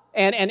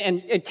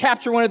and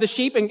capture one of the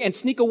sheep and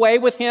sneak away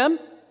with him?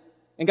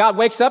 And God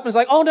wakes up and is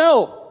like, oh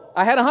no,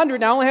 I had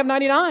 100, now I only have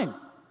 99.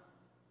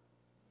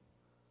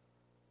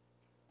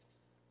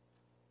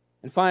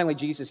 And finally,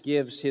 Jesus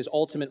gives his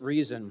ultimate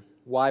reason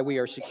why we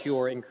are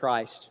secure in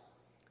Christ.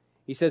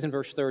 He says in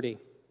verse 30,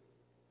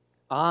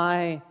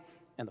 I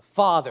and the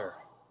Father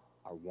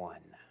are one.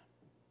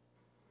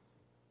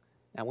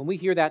 Now, when we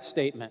hear that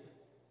statement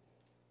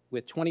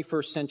with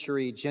 21st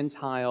century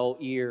Gentile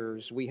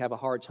ears, we have a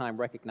hard time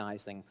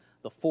recognizing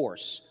the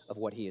force of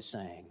what he is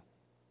saying.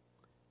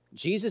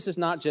 Jesus is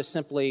not just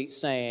simply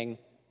saying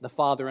the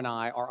Father and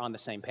I are on the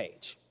same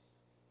page.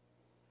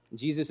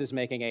 Jesus is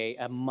making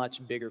a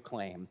much bigger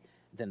claim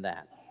than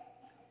that.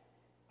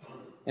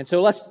 And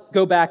so let's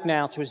go back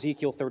now to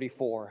Ezekiel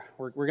 34.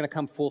 We're going to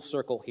come full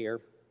circle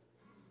here.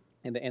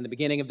 In the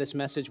beginning of this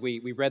message,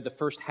 we read the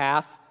first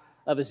half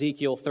of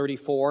Ezekiel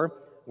 34,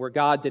 where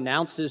God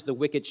denounces the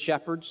wicked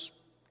shepherds.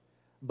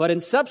 But in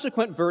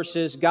subsequent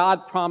verses,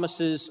 God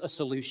promises a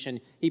solution.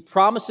 He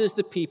promises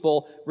the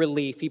people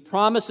relief. He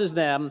promises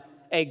them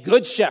a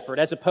good shepherd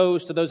as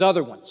opposed to those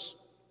other ones.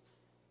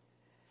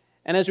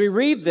 And as we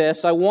read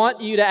this, I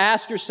want you to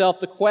ask yourself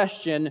the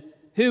question,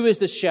 who is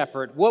the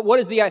shepherd? What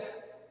is the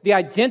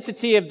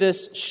identity of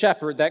this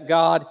shepherd that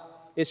God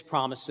is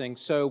promising?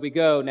 So we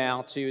go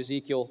now to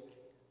Ezekiel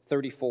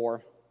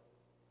 34.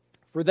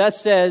 For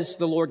thus says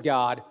the Lord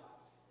God,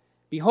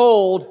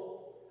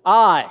 behold,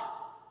 I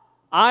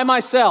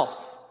myself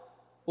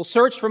will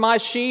search for my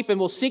sheep and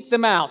will seek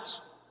them out.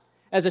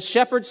 As a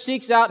shepherd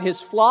seeks out his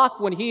flock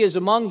when he is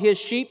among his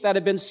sheep that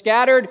have been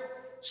scattered,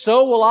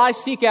 so will I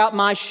seek out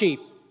my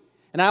sheep.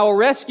 And I will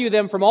rescue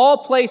them from all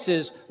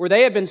places where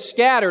they have been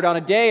scattered on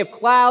a day of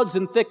clouds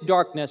and thick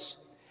darkness.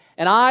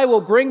 And I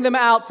will bring them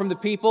out from the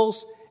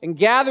peoples and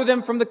gather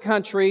them from the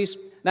countries,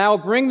 and I will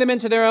bring them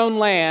into their own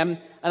land,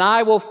 and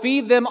I will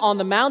feed them on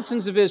the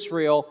mountains of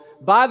Israel,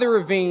 by the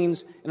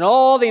ravines, and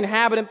all the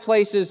inhabitant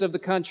places of the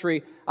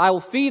country. I will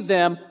feed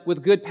them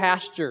with good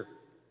pasture.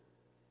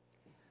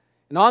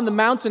 And on the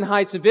mountain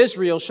heights of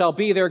Israel shall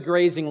be their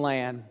grazing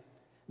land.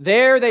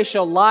 There they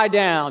shall lie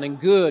down in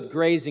good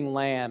grazing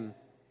land.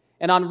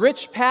 And on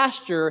rich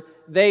pasture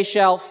they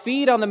shall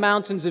feed on the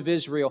mountains of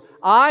Israel.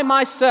 I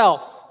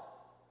myself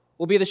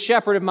will be the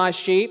shepherd of my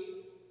sheep,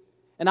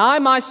 and I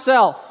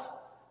myself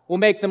will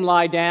make them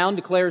lie down,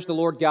 declares the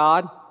Lord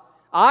God.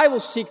 I will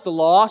seek the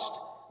lost,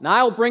 and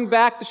I will bring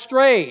back the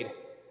strayed,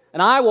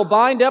 and I will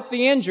bind up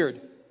the injured,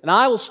 and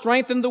I will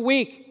strengthen the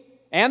weak,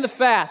 and the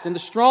fat, and the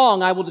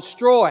strong I will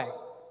destroy.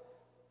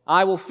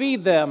 I will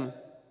feed them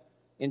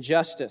in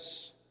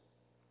justice.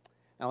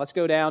 Now let's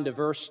go down to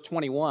verse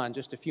 21,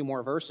 just a few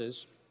more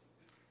verses.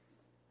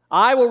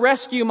 I will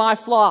rescue my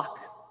flock.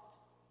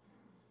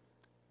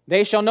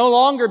 They shall no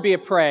longer be a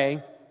prey,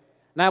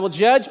 and I will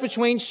judge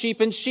between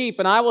sheep and sheep,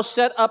 and I will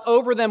set up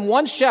over them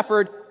one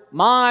shepherd,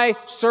 my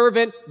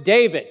servant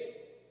David.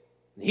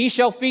 He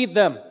shall feed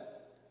them.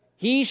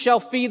 He shall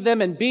feed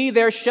them and be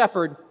their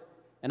shepherd,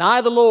 and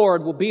I, the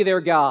Lord, will be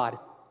their God,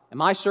 and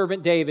my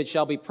servant David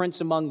shall be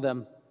prince among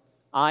them.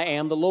 I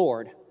am the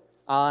Lord.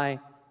 I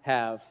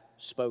have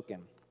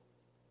spoken.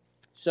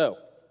 So,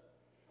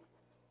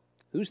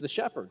 who's the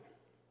shepherd?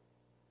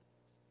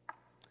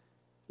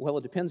 Well,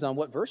 it depends on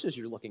what verses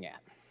you're looking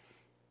at.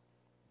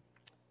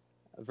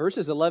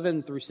 Verses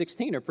 11 through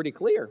 16 are pretty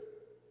clear.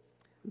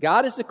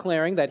 God is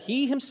declaring that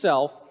He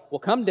Himself will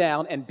come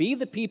down and be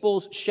the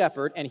people's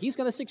shepherd, and He's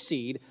going to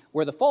succeed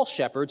where the false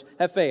shepherds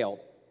have failed.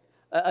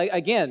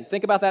 Again,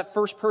 think about that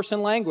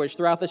first-person language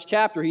throughout this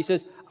chapter. He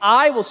says,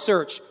 I will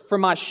search for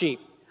my sheep.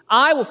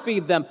 I will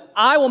feed them.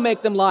 I will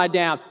make them lie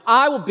down.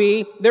 I will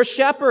be their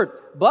shepherd.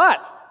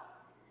 But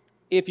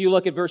if you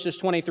look at verses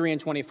 23 and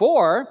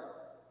 24,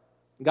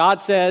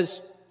 God says,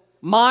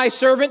 my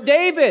servant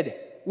David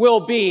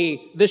will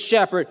be the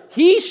shepherd.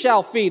 He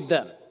shall feed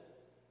them.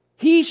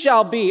 He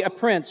shall be a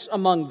prince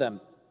among them.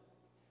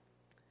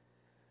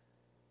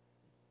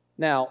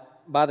 Now,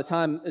 by the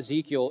time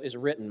Ezekiel is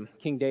written,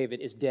 King David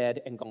is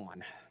dead and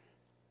gone.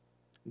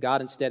 God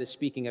instead is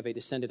speaking of a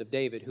descendant of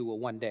David who will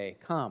one day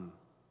come.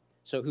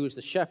 So who is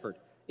the shepherd?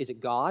 Is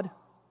it God,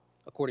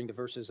 according to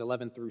verses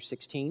 11 through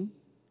 16?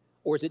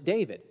 Or is it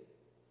David,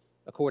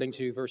 according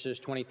to verses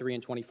 23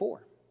 and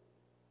 24?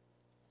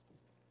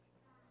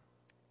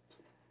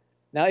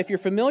 Now, if you're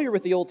familiar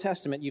with the Old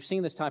Testament, you've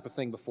seen this type of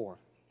thing before.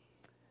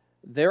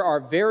 There are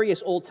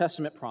various Old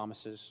Testament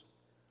promises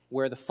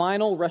where the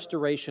final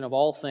restoration of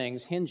all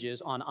things hinges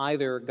on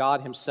either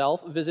God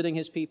Himself visiting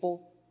His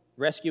people,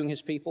 rescuing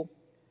His people,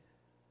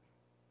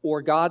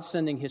 or God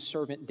sending His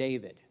servant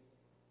David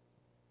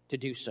to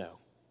do so.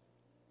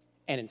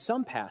 And in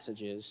some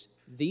passages,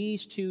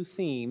 these two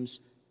themes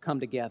come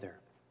together.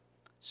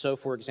 So,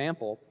 for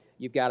example,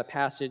 you've got a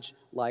passage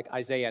like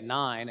Isaiah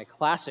 9, a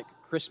classic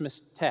Christmas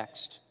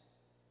text.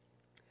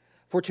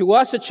 For to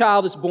us a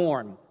child is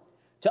born,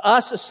 to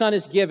us a son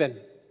is given,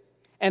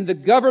 and the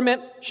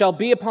government shall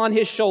be upon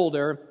His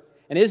shoulder,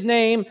 and His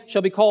name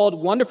shall be called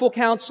Wonderful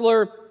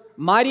Counselor,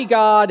 Mighty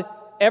God,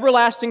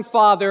 Everlasting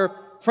Father,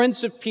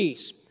 Prince of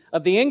Peace.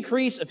 Of the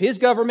increase of His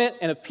government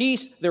and of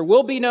peace there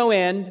will be no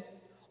end,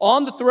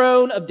 on the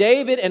throne of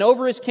David and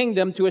over His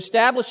kingdom, to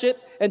establish it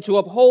and to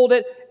uphold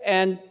it,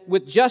 and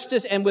with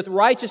justice and with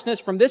righteousness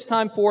from this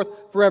time forth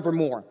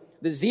forevermore.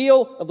 The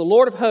zeal of the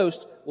Lord of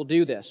hosts will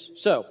do this.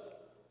 So,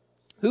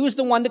 who's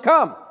the one to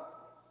come?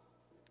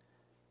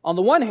 On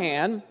the one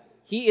hand,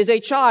 He is a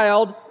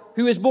child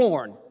who is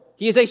born.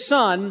 He is a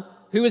son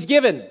who is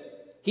given.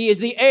 He is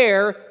the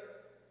heir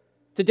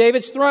to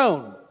David's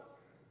throne.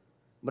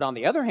 But on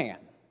the other hand,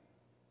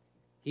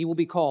 He will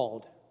be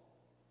called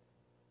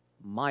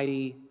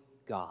Mighty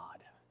God.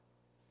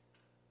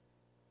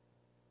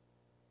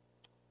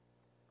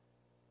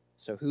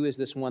 So who is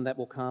this one that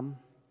will come?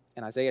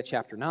 In Isaiah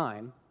chapter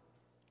 9,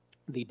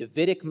 the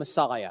Davidic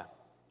Messiah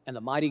and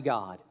the Mighty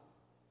God,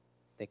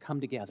 they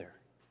come together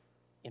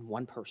in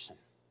one person.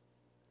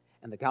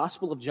 And the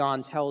Gospel of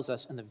John tells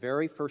us in the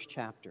very first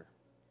chapter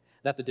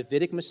that the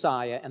Davidic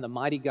Messiah and the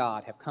Mighty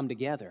God have come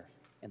together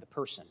in the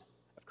person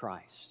of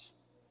Christ.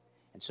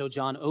 And so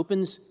John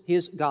opens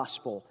his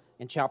Gospel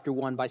in chapter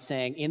 1 by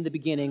saying, in the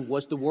beginning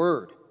was the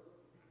Word.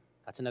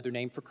 That's another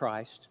name for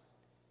Christ.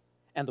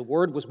 And the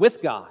Word was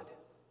with God,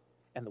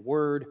 and the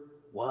Word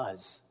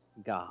was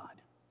God.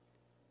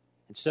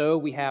 And so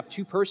we have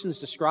two persons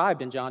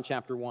described in John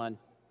chapter 1.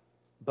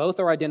 Both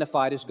are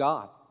identified as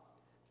God.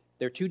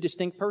 They're two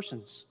distinct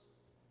persons,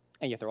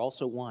 and yet they're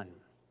also one.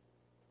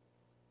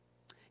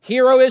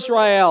 Hear, O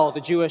Israel,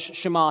 the Jewish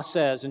Shema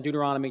says in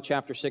Deuteronomy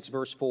chapter 6,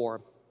 verse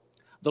 4.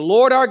 The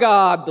Lord our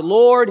God, the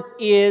Lord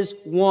is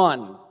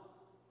one.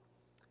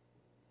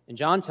 And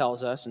John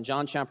tells us in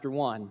John chapter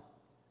 1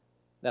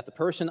 that the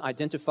person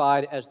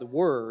identified as the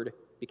Word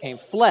became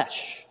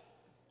flesh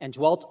and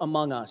dwelt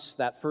among us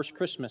that first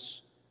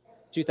Christmas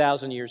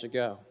 2,000 years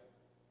ago.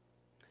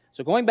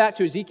 So going back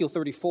to Ezekiel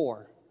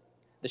 34,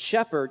 the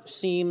shepherd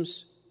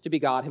seems to be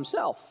God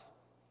Himself.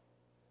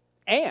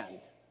 And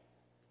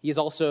He is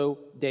also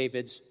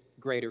David's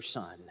greater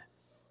son.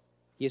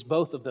 He is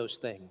both of those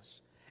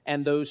things.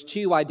 And those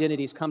two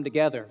identities come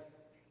together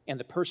in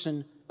the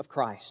person of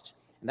Christ.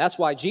 And that's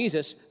why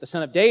Jesus, the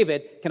son of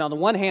David, can on the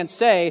one hand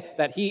say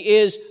that he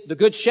is the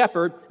good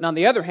shepherd, and on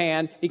the other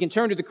hand, he can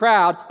turn to the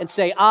crowd and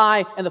say,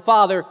 I and the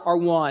Father are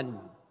one.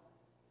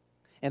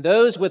 And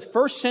those with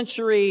first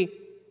century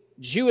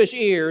Jewish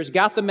ears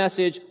got the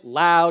message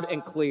loud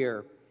and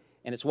clear.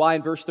 And it's why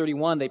in verse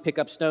 31 they pick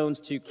up stones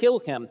to kill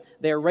him.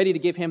 They are ready to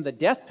give him the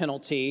death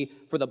penalty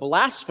for the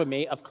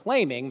blasphemy of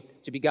claiming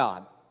to be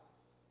God.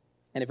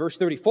 And in verse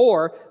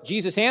 34,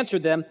 Jesus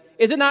answered them,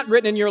 Is it not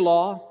written in your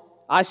law,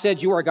 I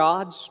said you are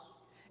gods?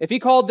 If he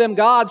called them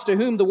gods to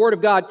whom the word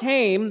of God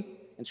came,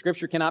 and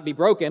Scripture cannot be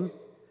broken,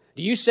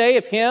 do you say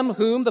of him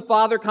whom the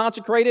Father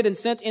consecrated and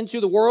sent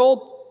into the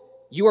world,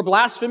 you are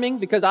blaspheming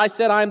because I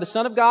said I am the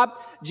Son of God?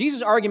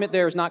 Jesus' argument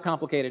there is not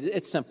complicated.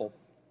 It's simple.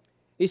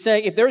 He's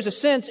saying if there's a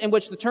sense in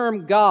which the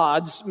term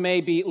gods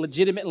may be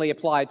legitimately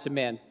applied to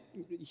men,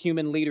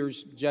 human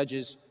leaders,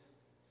 judges,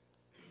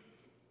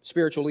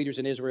 spiritual leaders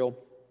in Israel,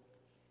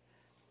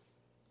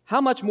 how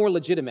much more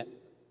legitimate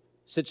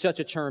should such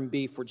a term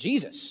be for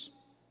Jesus,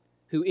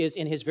 who is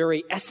in his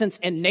very essence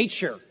and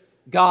nature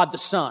God the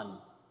Son,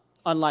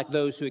 unlike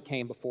those who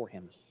came before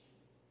him?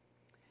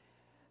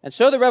 And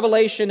so the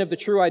revelation of the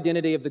true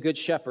identity of the Good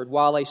Shepherd,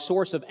 while a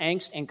source of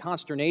angst and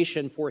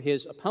consternation for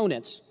his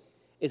opponents,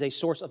 is a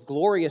source of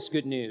glorious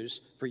good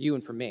news for you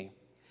and for me.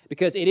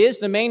 Because it is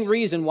the main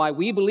reason why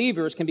we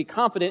believers can be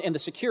confident in the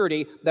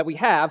security that we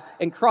have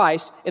in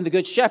Christ in the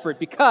Good Shepherd,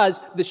 because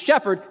the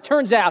Shepherd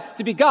turns out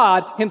to be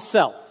God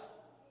himself.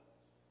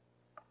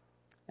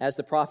 As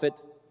the prophet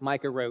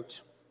Micah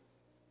wrote,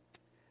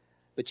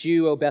 But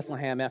you, O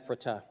Bethlehem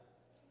Ephratah,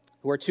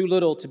 who are too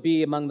little to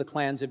be among the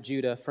clans of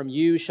Judah, from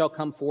you shall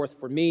come forth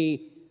for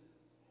me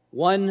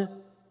one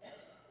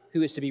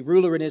who is to be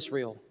ruler in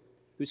Israel,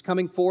 whose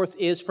coming forth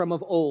is from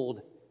of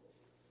old,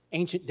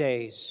 ancient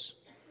days.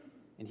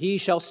 And he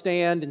shall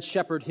stand and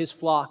shepherd his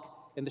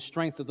flock in the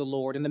strength of the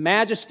Lord, in the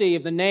majesty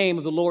of the name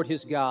of the Lord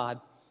his God.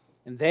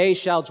 And they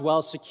shall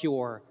dwell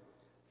secure,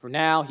 for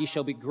now he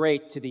shall be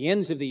great to the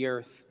ends of the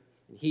earth,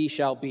 and he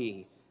shall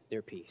be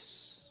their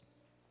peace.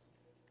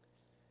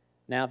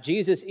 Now, if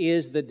Jesus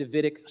is the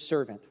Davidic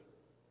servant,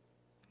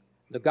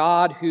 the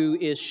God who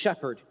is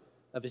shepherd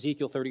of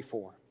Ezekiel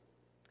 34,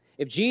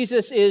 if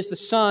Jesus is the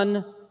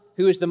Son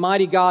who is the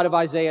mighty God of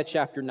Isaiah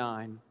chapter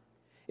 9,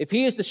 if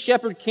he is the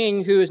shepherd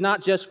king who is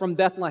not just from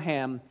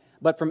Bethlehem,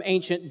 but from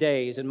ancient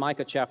days in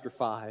Micah chapter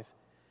 5,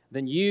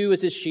 then you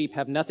as his sheep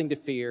have nothing to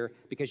fear,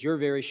 because your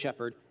very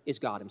shepherd is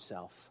God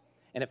himself.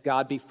 And if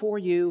God be for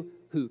you,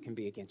 who can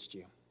be against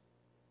you?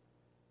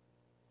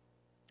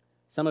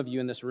 Some of you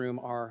in this room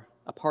are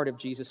a part of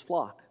Jesus'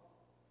 flock,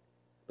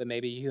 but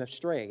maybe you have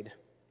strayed.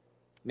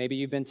 Maybe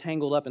you've been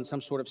tangled up in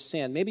some sort of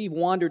sin. Maybe you've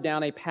wandered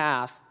down a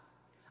path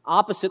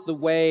opposite the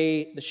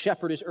way the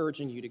shepherd is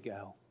urging you to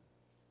go.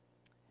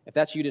 If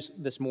that's you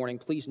this morning,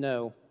 please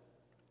know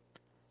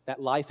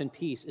that life and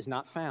peace is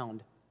not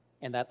found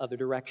in that other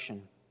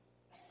direction.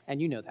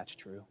 And you know that's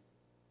true.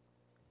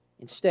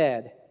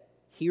 Instead,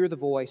 hear the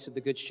voice of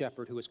the Good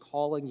Shepherd who is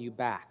calling you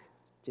back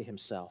to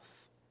himself.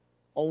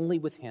 Only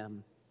with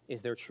him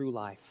is there true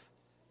life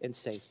and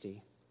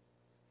safety.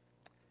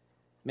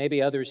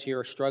 Maybe others here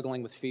are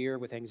struggling with fear,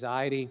 with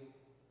anxiety,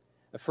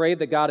 afraid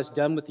that God is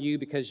done with you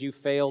because you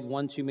failed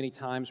one too many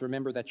times.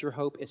 Remember that your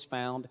hope is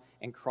found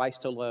in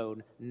Christ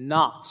alone,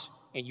 not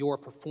in your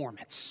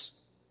performance.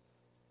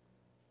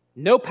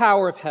 No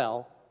power of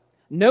hell,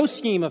 no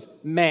scheme of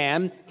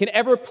man can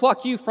ever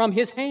pluck you from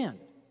his hand.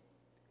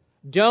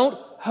 Don't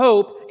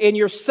hope in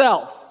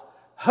yourself.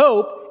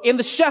 Hope in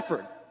the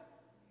shepherd.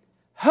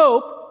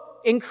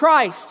 Hope in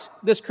Christ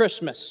this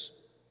Christmas.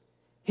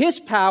 His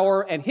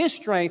power and his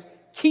strength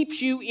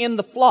keeps you in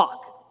the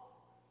flock,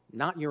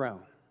 not your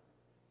own.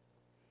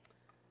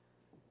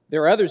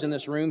 There are others in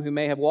this room who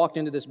may have walked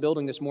into this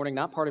building this morning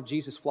not part of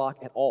Jesus' flock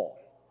at all.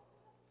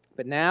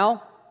 But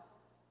now,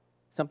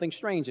 something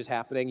strange is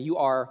happening. You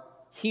are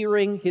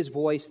hearing his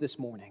voice this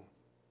morning.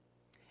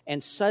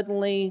 And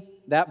suddenly,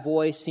 that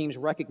voice seems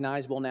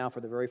recognizable now for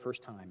the very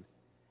first time.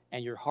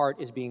 And your heart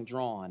is being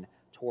drawn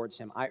towards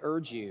him. I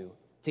urge you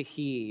to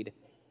heed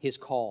his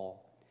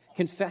call.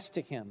 Confess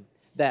to him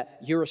that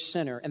you're a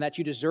sinner and that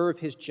you deserve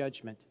his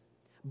judgment.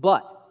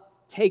 But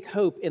take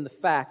hope in the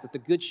fact that the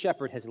Good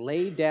Shepherd has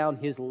laid down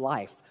his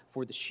life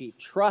for the sheep.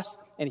 Trust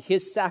in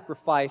his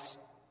sacrifice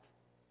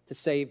to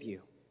save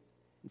you.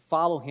 And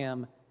follow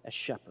him as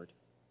shepherd.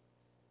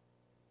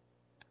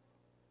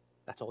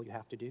 That's all you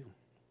have to do.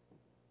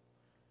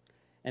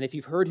 And if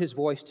you've heard his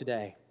voice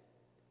today,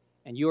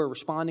 and you are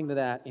responding to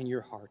that in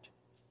your heart,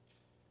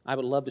 I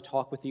would love to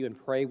talk with you and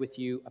pray with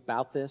you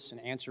about this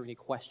and answer any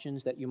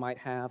questions that you might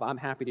have. I'm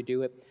happy to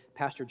do it.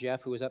 Pastor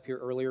Jeff, who was up here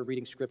earlier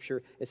reading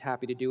Scripture, is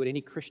happy to do it.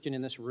 Any Christian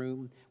in this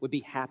room would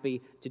be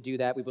happy to do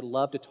that. We would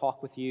love to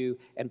talk with you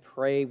and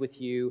pray with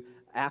you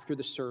after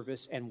the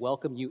service and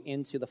welcome you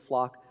into the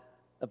flock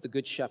of the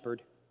Good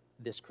Shepherd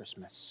this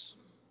Christmas.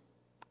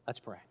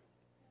 Let's pray.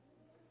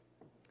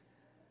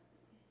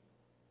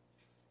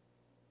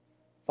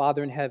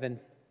 Father in heaven,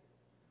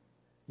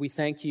 we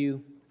thank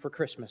you for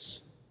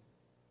Christmas.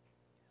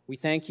 We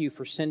thank you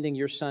for sending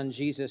your Son,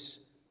 Jesus,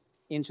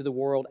 into the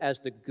world as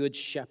the good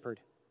shepherd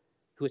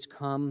who has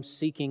come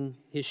seeking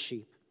his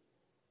sheep,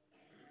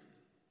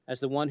 as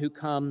the one who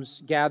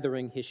comes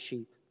gathering his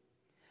sheep,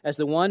 as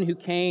the one who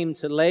came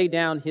to lay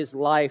down his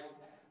life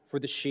for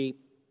the sheep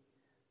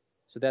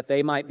so that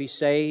they might be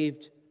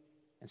saved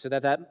and so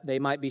that they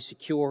might be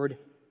secured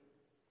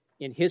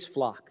in his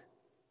flock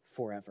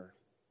forever.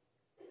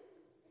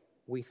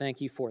 We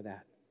thank you for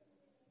that.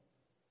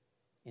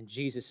 In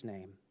Jesus'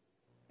 name,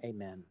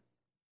 amen.